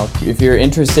very well. If you're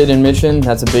interested in mission,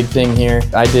 that's a big thing here.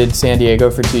 I did San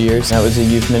Diego for 2 years. That was a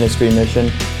youth ministry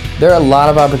mission. There are a lot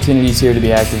of opportunities here to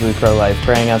be actively pro-life,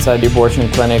 praying outside the abortion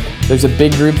clinic. There's a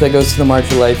big group that goes to the March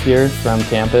of Life here from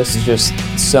campus. There's just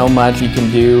so much you can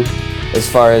do as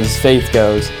far as faith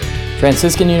goes.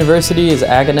 Franciscan University is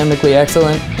academically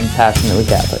excellent and passionately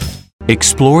Catholic.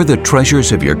 Explore the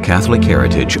treasures of your Catholic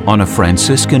heritage on a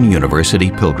Franciscan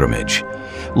University pilgrimage.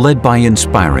 Led by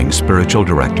inspiring spiritual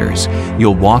directors,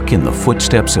 you'll walk in the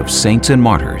footsteps of saints and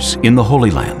martyrs in the Holy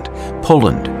Land,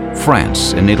 Poland,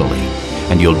 France, and Italy,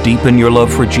 and you'll deepen your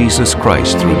love for Jesus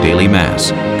Christ through daily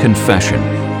Mass, confession,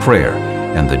 prayer,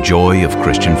 and the joy of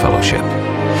Christian fellowship.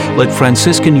 Let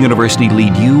Franciscan University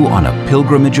lead you on a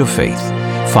pilgrimage of faith.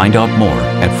 Find out more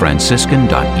at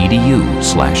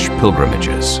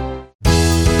franciscan.edu/pilgrimages.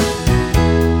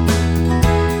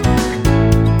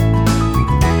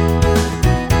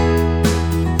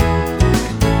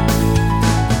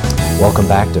 Welcome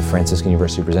back to Franciscan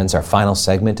University Presents, our final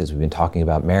segment as we've been talking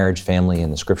about marriage, family,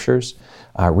 and the scriptures.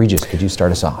 Regis, could you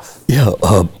start us off? Yeah,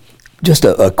 just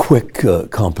a quick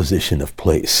composition of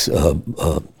place.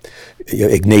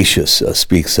 Ignatius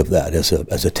speaks of that as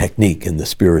a technique in the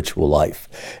spiritual life.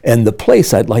 And the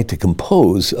place I'd like to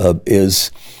compose is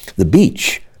the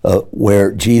beach,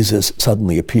 where Jesus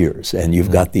suddenly appears, and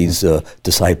you've got these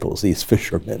disciples, these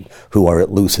fishermen, who are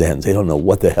at loose ends. They don't know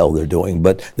what the hell they're doing,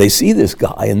 but they see this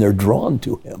guy and they're drawn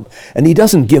to him. And he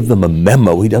doesn't give them a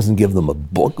memo, he doesn't give them a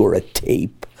book or a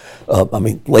tape.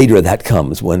 Later that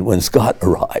comes when Scott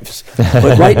arrives.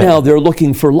 But right now they're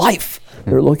looking for life.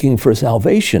 They're looking for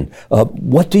salvation.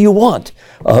 What do you want?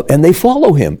 And they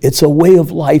follow him. It's a way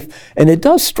of life. And it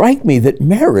does strike me that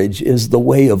marriage is the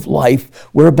way of life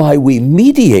whereby we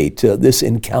mediate this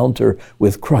encounter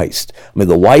with Christ. I mean,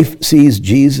 the wife sees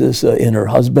Jesus in her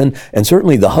husband, and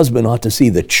certainly the husband ought to see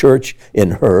the church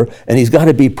in her, and he's got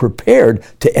to be prepared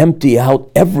to empty out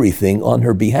everything on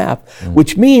her behalf,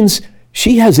 which means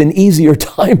she has an easier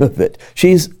time of it.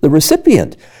 She's the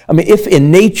recipient. I mean, if in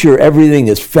nature everything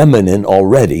is feminine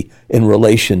already in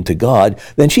relation to God,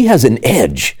 then she has an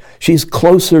edge. She's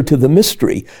closer to the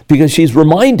mystery because she's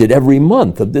reminded every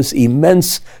month of this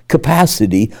immense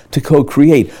capacity to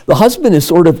co-create. The husband is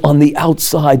sort of on the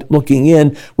outside looking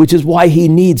in, which is why he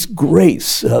needs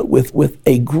grace with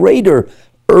a greater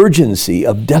urgency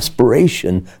of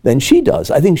desperation than she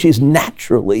does. I think she's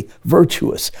naturally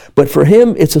virtuous, but for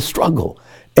him it's a struggle.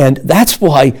 And that's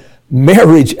why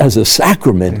marriage as a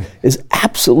sacrament is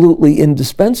absolutely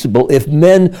indispensable if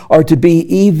men are to be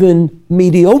even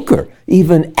mediocre,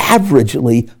 even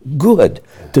averagely good,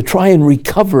 to try and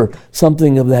recover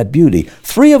something of that beauty.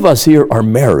 3 of us here are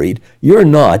married. You're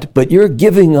not, but you're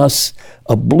giving us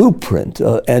a blueprint,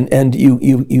 and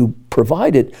you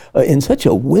provide it in such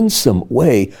a winsome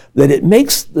way that it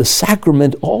makes the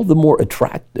sacrament all the more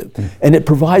attractive. And it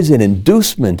provides an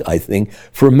inducement, I think,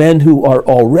 for men who are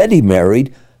already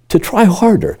married to try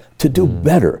harder, to do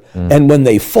better. And when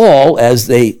they fall, as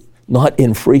they not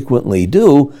infrequently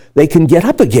do, they can get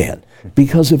up again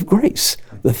because of grace,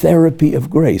 the therapy of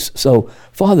grace. So,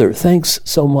 Father, thanks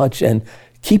so much, and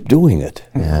keep doing it.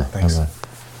 Yeah, thanks.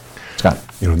 Scott.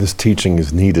 You know, this teaching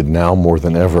is needed now more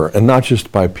than ever, and not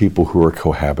just by people who are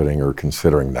cohabiting or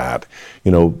considering that,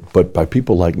 you know, but by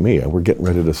people like me. And we're getting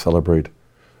ready to celebrate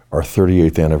our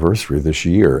 38th anniversary this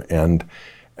year. And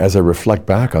as I reflect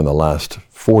back on the last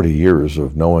 40 years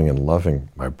of knowing and loving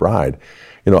my bride,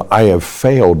 you know, I have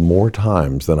failed more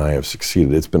times than I have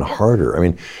succeeded. It's been harder. I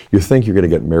mean, you think you're going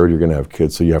to get married, you're going to have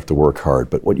kids, so you have to work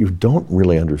hard. But what you don't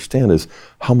really understand is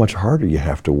how much harder you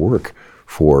have to work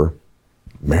for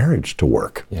marriage to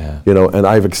work. Yeah. You know, and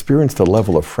I've experienced a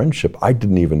level of friendship I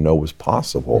didn't even know was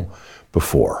possible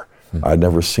before. I'd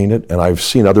never seen it, and I've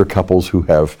seen other couples who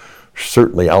have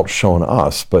certainly outshone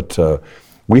us, but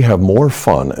we have more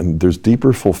fun and there's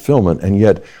deeper fulfillment, and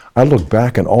yet I look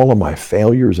back on all of my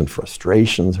failures and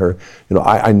frustrations. You know,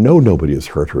 I know nobody has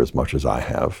hurt her as much as I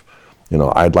have. You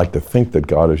know, I'd like to think that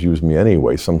God has used me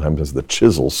anyway, sometimes as the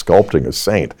chisel sculpting a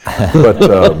saint. But,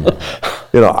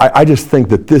 you know, I just think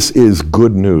that this is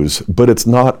good news, but it's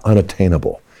not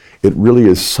unattainable. It really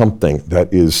is something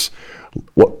that is,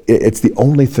 well, it's the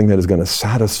only thing that is going to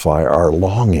satisfy our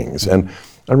longings. And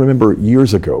I remember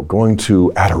years ago going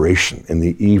to adoration in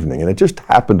the evening, and it just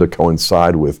happened to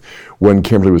coincide with when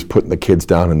Kimberly was putting the kids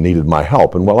down and needed my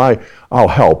help. And well, I'll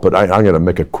help, but I'm going to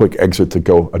make a quick exit to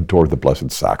go adore the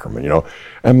Blessed Sacrament, you know.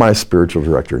 And my spiritual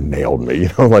director nailed me, you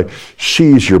know, like,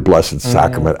 she's your Blessed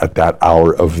Sacrament at that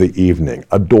hour of the evening.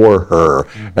 Adore her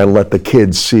and let the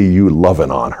kids see you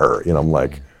loving on her. You know, I'm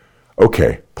like,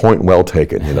 okay, point well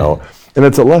taken, you know. And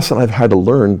it's a lesson I've had to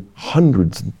learn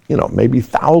hundreds, you know, maybe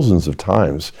thousands of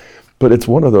times. But it's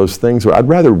one of those things where I'd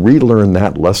rather relearn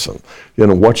that lesson, you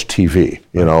know, watch TV,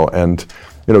 you know, and,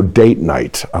 you know, date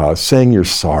night, saying you're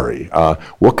sorry,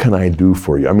 what can I do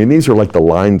for you? I mean, these are like the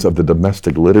lines of the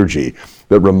domestic liturgy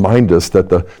that remind us that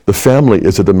the family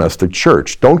is a domestic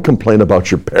church. Don't complain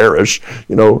about your parish,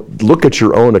 you know, look at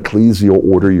your own ecclesial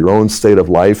order, your own state of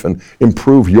life, and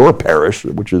improve your parish,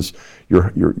 which is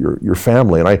your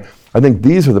family. And I think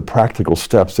these are the practical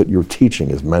steps that your teaching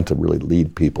is meant to really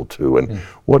lead people to. And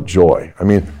what joy. I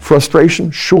mean,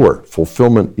 frustration, sure.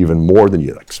 Fulfillment, even more than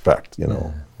you'd expect, you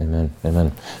know. Yeah. Amen.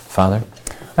 Amen. Father?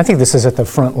 I think this is at the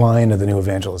front line of the new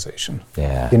evangelization.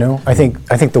 Yeah. You know, I think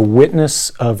the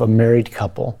witness of a married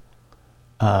couple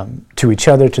to each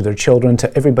other, to their children,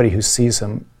 to everybody who sees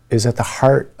them, is at the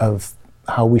heart of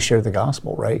how we share the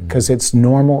gospel, right? Because it's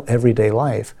normal, everyday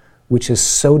life, which is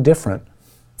so different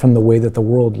from the way that the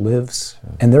world lives,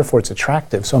 and therefore it's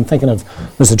attractive. So I'm thinking of,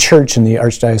 there's a church in the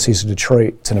Archdiocese of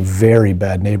Detroit. It's in a very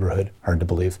bad neighborhood, hard to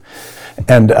believe.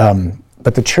 And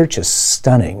but the church is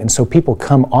stunning, and so people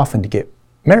come often to get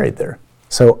married there.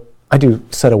 So I do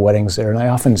a set of weddings there, and I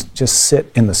often just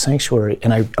sit in the sanctuary,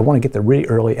 and I want to get there really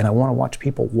early, and I want to watch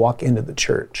people walk into the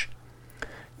church.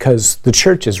 Because the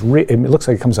church is, it looks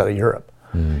like it comes out of Europe,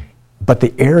 but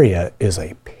the area is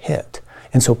a pit.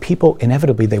 And so people,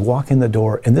 inevitably, they walk in the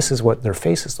door, and this is what their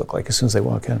faces look like as soon as they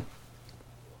walk in.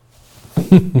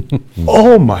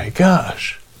 Oh my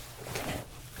gosh.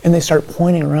 And they start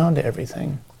pointing around to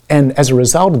everything. And as a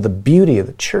result of the beauty of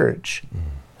the church,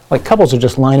 like couples are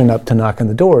just lining up to knock on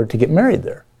the door to get married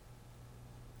there.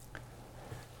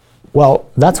 Well,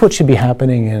 that's what should be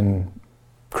happening in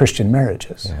Christian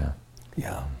marriages.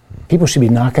 Yeah. People should be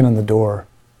knocking on the door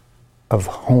of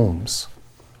homes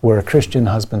where Christian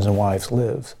husbands and wives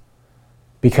live,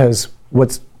 because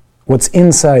what's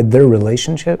inside their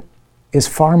relationship is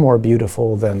far more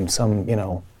beautiful than some,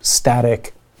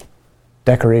 static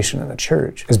decoration in a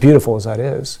church. As beautiful as that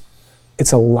is,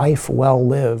 it's a life well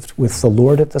lived with the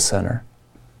Lord at the center,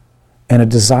 and a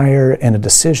desire and a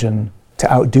decision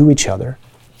to outdo each other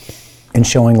in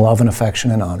showing love and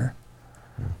affection and honor,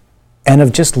 and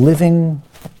of just living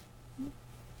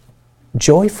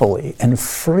joyfully and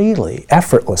freely,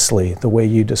 effortlessly, the way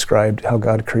you described how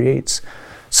God creates.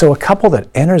 So a couple that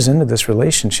enters into this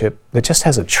relationship that just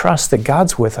has a trust that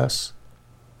God's with us.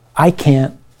 I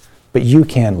can't, but you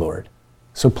can, Lord.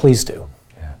 So please do.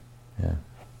 Yeah.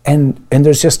 And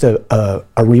there's just a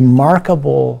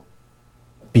remarkable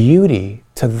beauty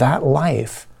to that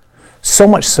life. So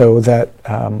much so that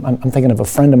I'm thinking of a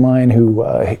friend of mine who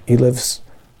he lives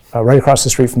right across the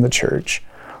street from the church,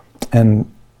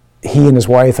 and he and his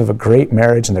wife have a great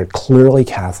marriage, and they're clearly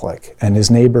Catholic, and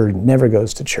his neighbor never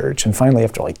goes to church. And finally,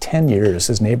 after like 10 years,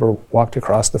 his neighbor walked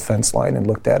across the fence line and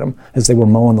looked at him as they were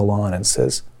mowing the lawn and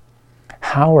says,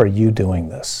 "How are you doing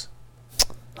this?"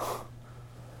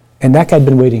 And that guy had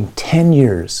been waiting 10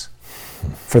 years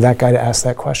for that guy to ask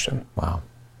that question. Wow.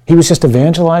 He was just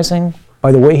evangelizing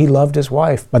by the way he loved his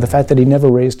wife, by the fact that he never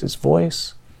raised his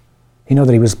voice.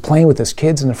 That he was playing with his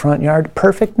kids in the front yard.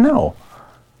 Perfect? No.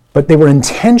 But they were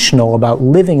intentional about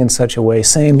living in such a way,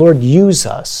 saying, "Lord, use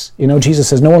us." Jesus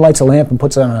says, no one lights a lamp and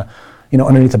puts it on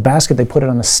underneath a basket, they put it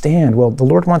on a stand. Well, the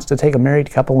Lord wants to take a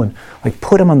married couple and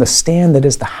put them on the stand that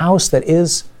is the house that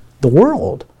is the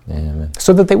world. Amen.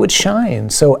 So that they would shine.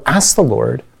 So ask the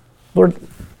Lord, "Lord,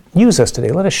 use us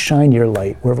today. Let us shine your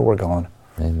light wherever we're going."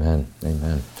 Amen.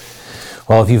 Amen.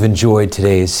 Well, if you've enjoyed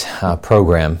today's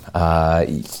program,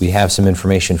 we have some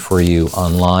information for you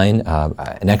online,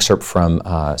 an excerpt from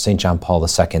St. John Paul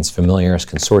II's Familiaris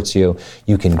Consortio.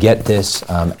 You can get this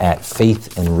at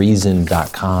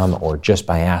faithandreason.com, or just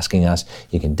by asking us.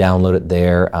 You can download it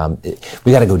there.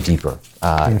 We got to go deeper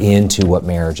into what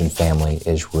marriage and family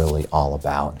is really all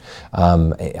about.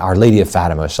 Our Lady of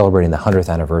Fatima is celebrating the 100th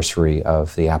anniversary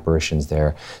of the apparitions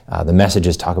there. The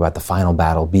messages talk about the final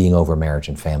battle being over marriage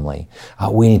and family.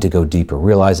 We need to go deeper,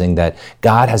 realizing that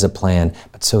God has a plan,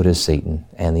 but so does Satan,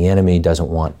 and the enemy doesn't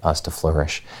want us to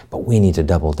flourish. But we need to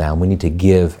double down. We need to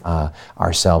give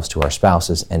ourselves to our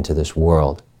spouses and to this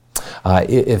world.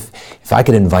 If I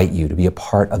could invite you to be a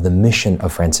part of the mission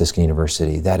of Franciscan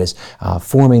University, that is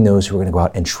forming those who are going to go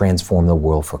out and transform the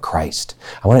world for Christ.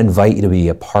 I want to invite you to be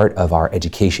a part of our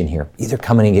education here. Either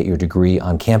come in and get your degree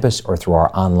on campus or through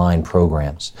our online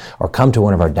programs, or come to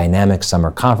one of our dynamic summer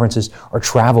conferences, or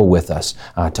travel with us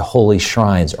to holy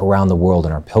shrines around the world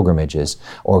in our pilgrimages,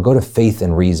 or go to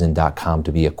faithandreason.com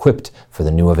to be equipped for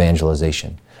the new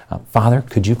evangelization. Father,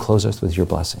 could you close us with your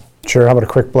blessing? Sure. How about a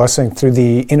quick blessing? Through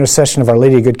the intercession of Our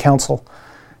Lady of Good Counsel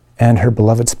and her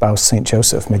beloved spouse, St.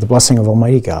 Joseph, may the blessing of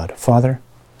Almighty God, Father,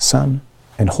 Son,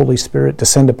 and Holy Spirit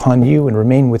descend upon you and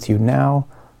remain with you now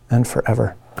and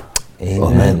forever.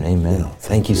 Amen. Amen.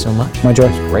 Thank you so much. My joy.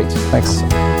 Great. Thanks.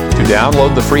 To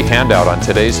download the free handout on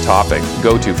today's topic,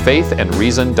 go to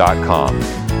faithandreason.com.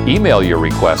 Email your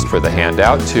request for the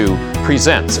handout to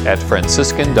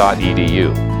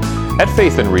presents@franciscan.edu. At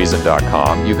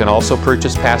faithandreason.com, you can also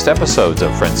purchase past episodes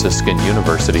of Franciscan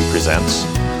University Presents,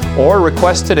 or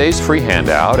request today's free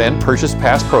handout and purchase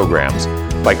past programs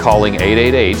by calling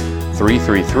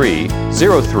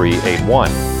 888-333-0381.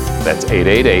 That's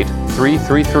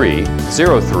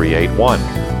 888-333-0381,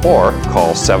 or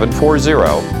call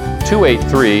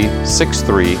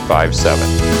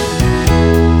 740-283-6357.